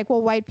just like,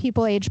 well, white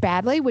people age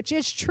badly, which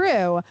is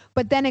true,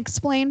 but then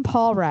explain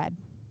Paul Rudd.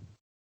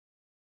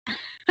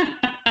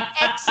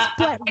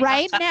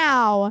 Right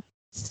now,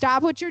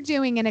 stop what you're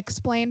doing and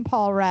explain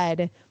Paul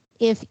Rudd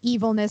if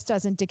evilness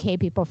doesn't decay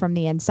people from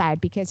the inside,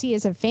 because he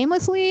is a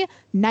famously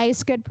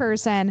nice, good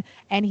person,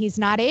 and he's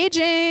not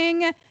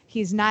aging.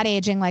 He's not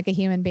aging like a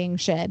human being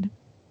should.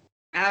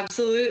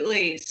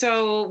 Absolutely.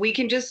 So we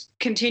can just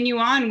continue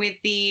on with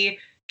the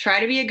try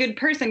to be a good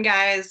person,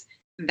 guys.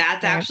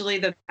 That's actually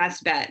the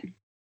best bet.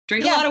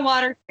 Drink a lot of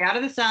water, stay out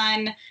of the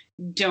sun,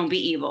 don't be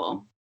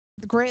evil.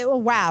 Great.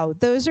 Wow.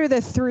 Those are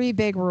the 3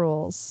 big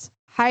rules.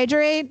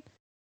 Hydrate,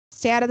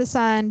 stay out of the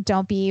sun,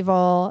 don't be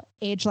evil,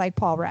 age like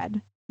Paul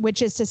Rudd,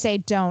 which is to say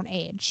don't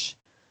age.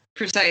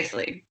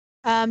 Precisely.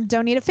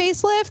 Don't need a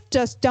facelift,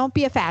 just don't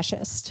be a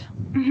fascist.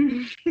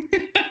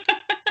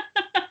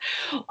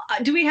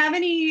 Do we have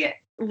any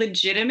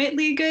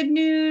legitimately good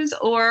news,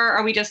 or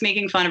are we just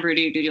making fun of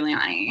Rudy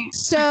Giuliani?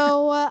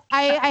 So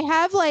I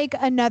have like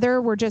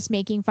another, we're just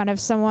making fun of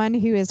someone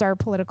who is our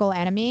political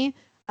enemy.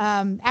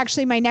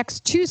 Actually, my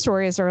next two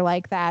stories are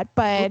like that,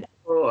 but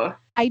Ooh.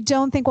 I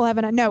don't think we'll have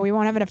enough. No, we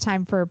won't have enough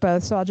time for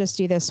both. So I'll just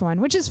do this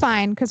one, which is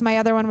fine because my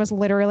other one was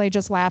literally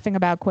just laughing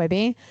about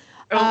Quibi,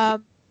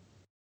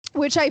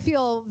 which I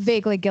feel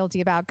vaguely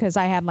guilty about because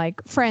I had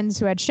like friends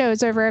who had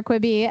shows over at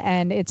Quibi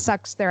and it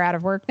sucks they're out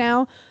of work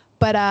now.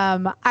 But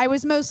I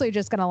was mostly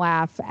just going to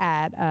laugh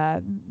at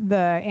the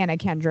Anna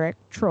Kendrick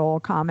troll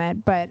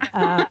comment. But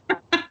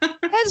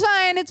it's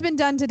fine. It's been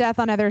done to death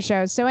on other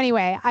shows. So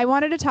anyway, I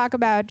wanted to talk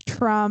about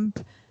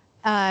Trump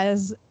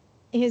as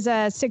his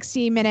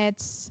 60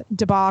 Minutes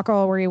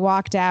debacle where he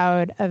walked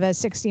out of a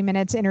 60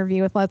 Minutes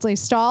interview with Leslie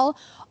Stahl,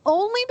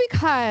 only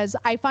because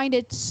I find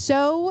it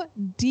so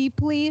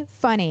deeply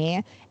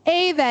funny.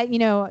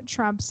 That,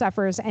 Trump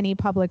suffers any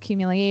public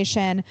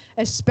humiliation,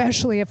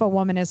 especially if a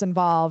woman is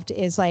involved,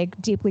 is like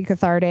deeply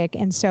cathartic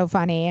and so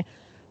funny.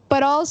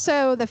 But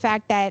also the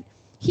fact that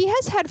he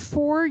has had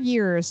 4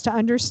 years to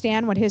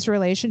understand what his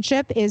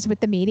relationship is with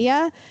the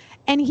media.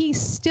 And he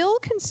still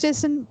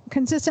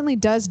consistently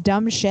does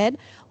dumb shit,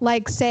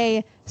 like,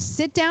 say,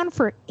 sit down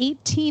for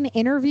 18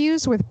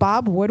 interviews with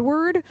Bob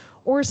Woodward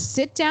or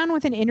sit down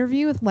with an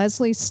interview with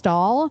Leslie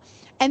Stahl.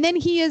 And then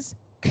he is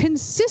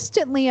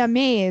consistently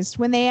amazed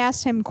when they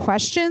ask him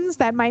questions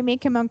that might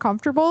make him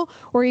uncomfortable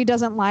or he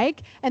doesn't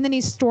like. And then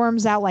he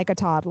storms out like a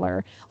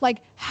toddler.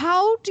 Like,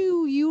 how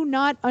do you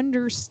not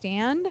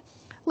understand?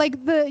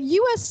 Like, the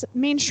U.S.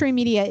 mainstream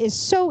media is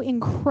so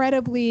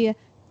incredibly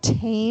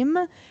tame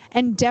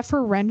and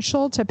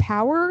deferential to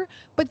power,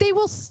 but they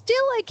will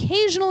still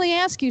occasionally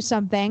ask you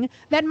something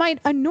that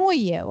might annoy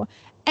you.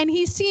 And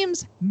he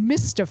seems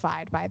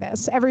mystified by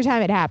this every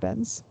time it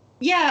happens.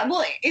 Yeah,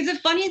 well, is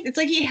it funny? It's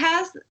like he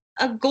has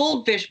a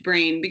goldfish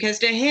brain because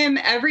to him,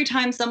 every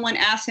time someone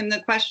asks him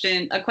a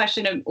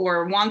question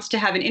or wants to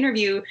have an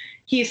interview,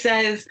 he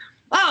says,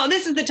 "Oh,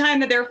 this is the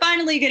time that they're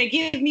finally going to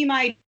give me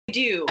my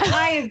due.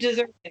 I have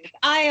deserved it.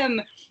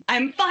 I'm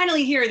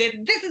finally here.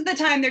 This is the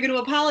time they're going to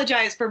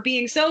apologize for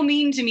being so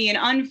mean to me and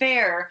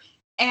unfair."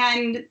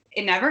 And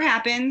it never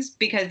happens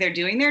because they're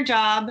doing their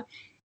job,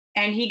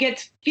 and he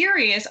gets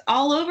furious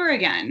all over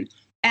again.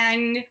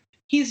 And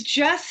he's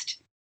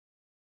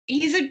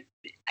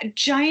a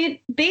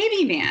giant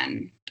baby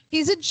man.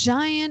 He's a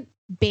giant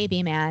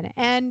baby man.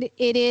 And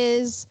it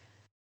is,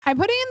 I'm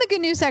putting in the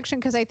good news section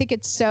because I think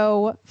it's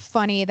so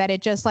funny that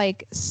it just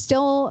like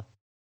still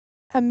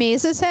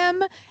amazes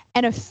him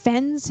and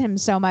offends him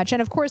so much.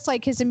 And of course,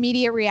 like his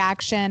immediate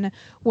reaction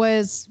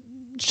was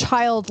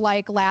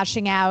childlike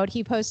lashing out.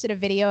 He posted a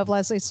video of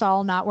Leslie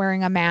Stahl not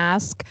wearing a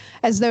mask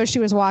as though she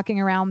was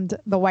walking around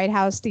the White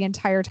House the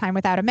entire time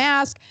without a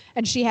mask.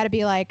 And she had to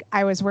be like,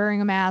 "I was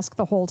wearing a mask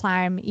the whole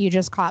time. You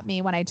just caught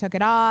me when I took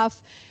it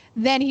off."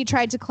 Then he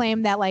tried to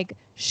claim that like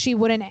she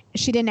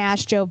didn't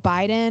ask Joe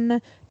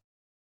Biden.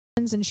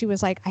 And she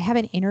was like, "I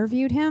haven't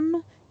interviewed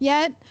him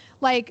yet."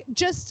 Like,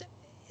 just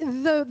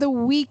the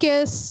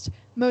weakest,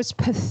 most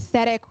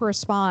pathetic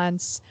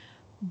response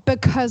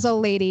because a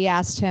lady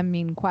asked him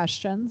mean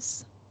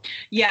questions.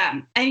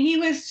 Yeah, and he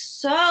was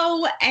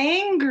so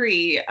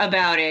angry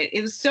about it.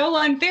 It was so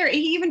unfair.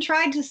 He even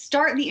tried to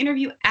start the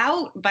interview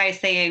out by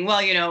saying,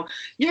 "Well, you're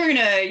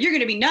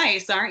gonna be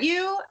nice, aren't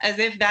you?" As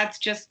if that's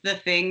just the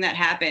thing that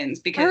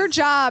happens. Because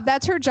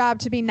that's her job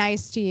to be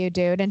nice to you,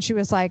 dude. And she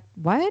was like,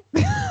 "What?"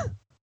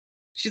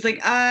 She's like,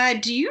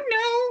 "Do you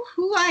know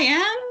who I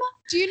am?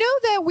 Do you know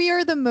that we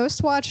are the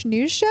most watched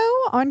news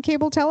show on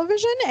cable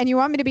television and you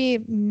want me to be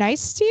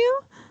nice to you?"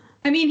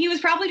 I mean, he was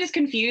probably just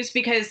confused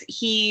because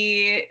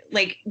maybe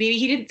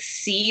he didn't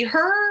see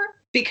her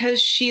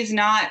because she's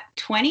not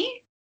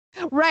 20.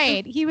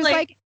 Right. He was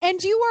like, "And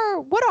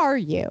what are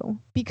you?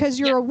 Because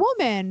you're a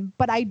woman,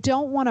 but I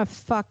don't want to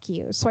fuck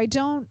you. So I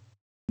don't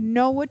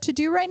know what to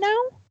do right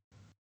now."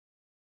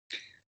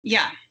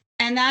 Yeah.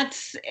 And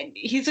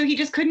he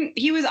just couldn't,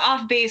 he was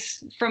off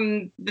base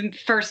from the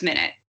first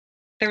minute.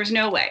 There was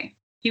no way.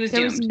 He was doomed.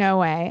 There was no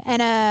way.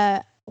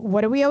 And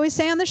what do we always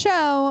say on the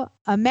show?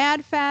 A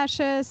mad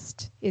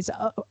fascist is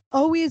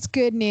always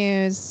good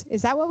news.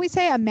 Is that what we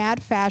say? A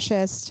mad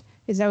fascist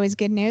is always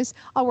good news.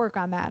 I'll work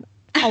on that.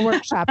 I'll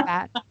workshop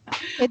that.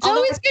 It's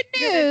always good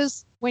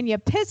news when you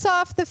piss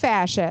off the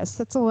fascists.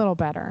 That's a little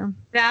better.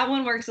 That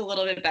one works a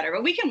little bit better,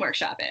 but we can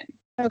workshop it.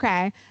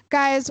 Okay.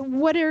 Guys,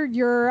 what are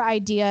your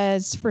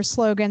ideas for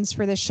slogans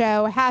for the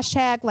show? #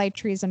 Light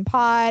Treason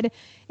Pod.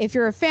 If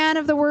you're a fan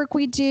of the work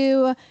we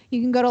do,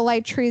 you can go to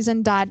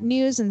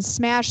lighttreason.news and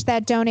smash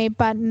that donate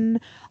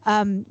button.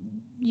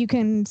 You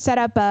can set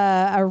up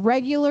a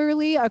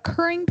regularly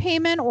occurring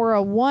payment or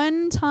a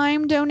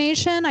one-time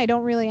donation. I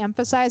don't really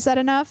emphasize that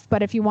enough,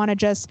 but if you want to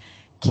just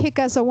kick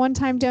us a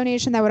one-time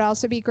donation, that would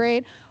also be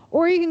great.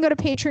 Or you can go to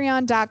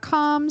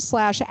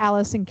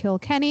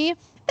patreon.com/AllisonKilkenny.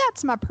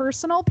 That's my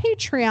personal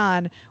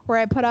Patreon, where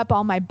I put up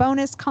all my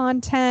bonus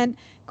content,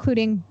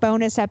 including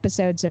bonus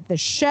episodes of the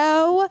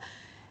show.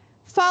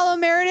 Follow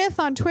Meredith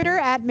on Twitter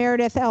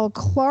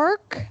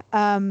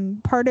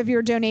 @MeredithLClark. Part of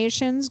your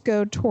donations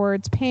go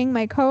towards paying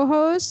my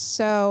co-hosts.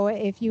 So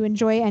if you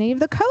enjoy any of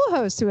the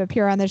co-hosts who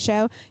appear on the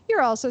show,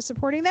 you're also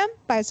supporting them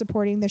by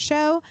supporting the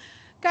show.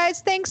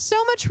 Guys, thanks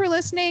so much for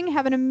listening.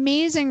 Have an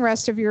amazing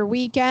rest of your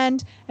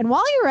weekend. And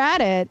while you're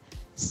at it,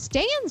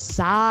 stay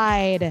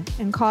inside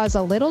and cause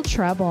a little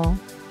trouble.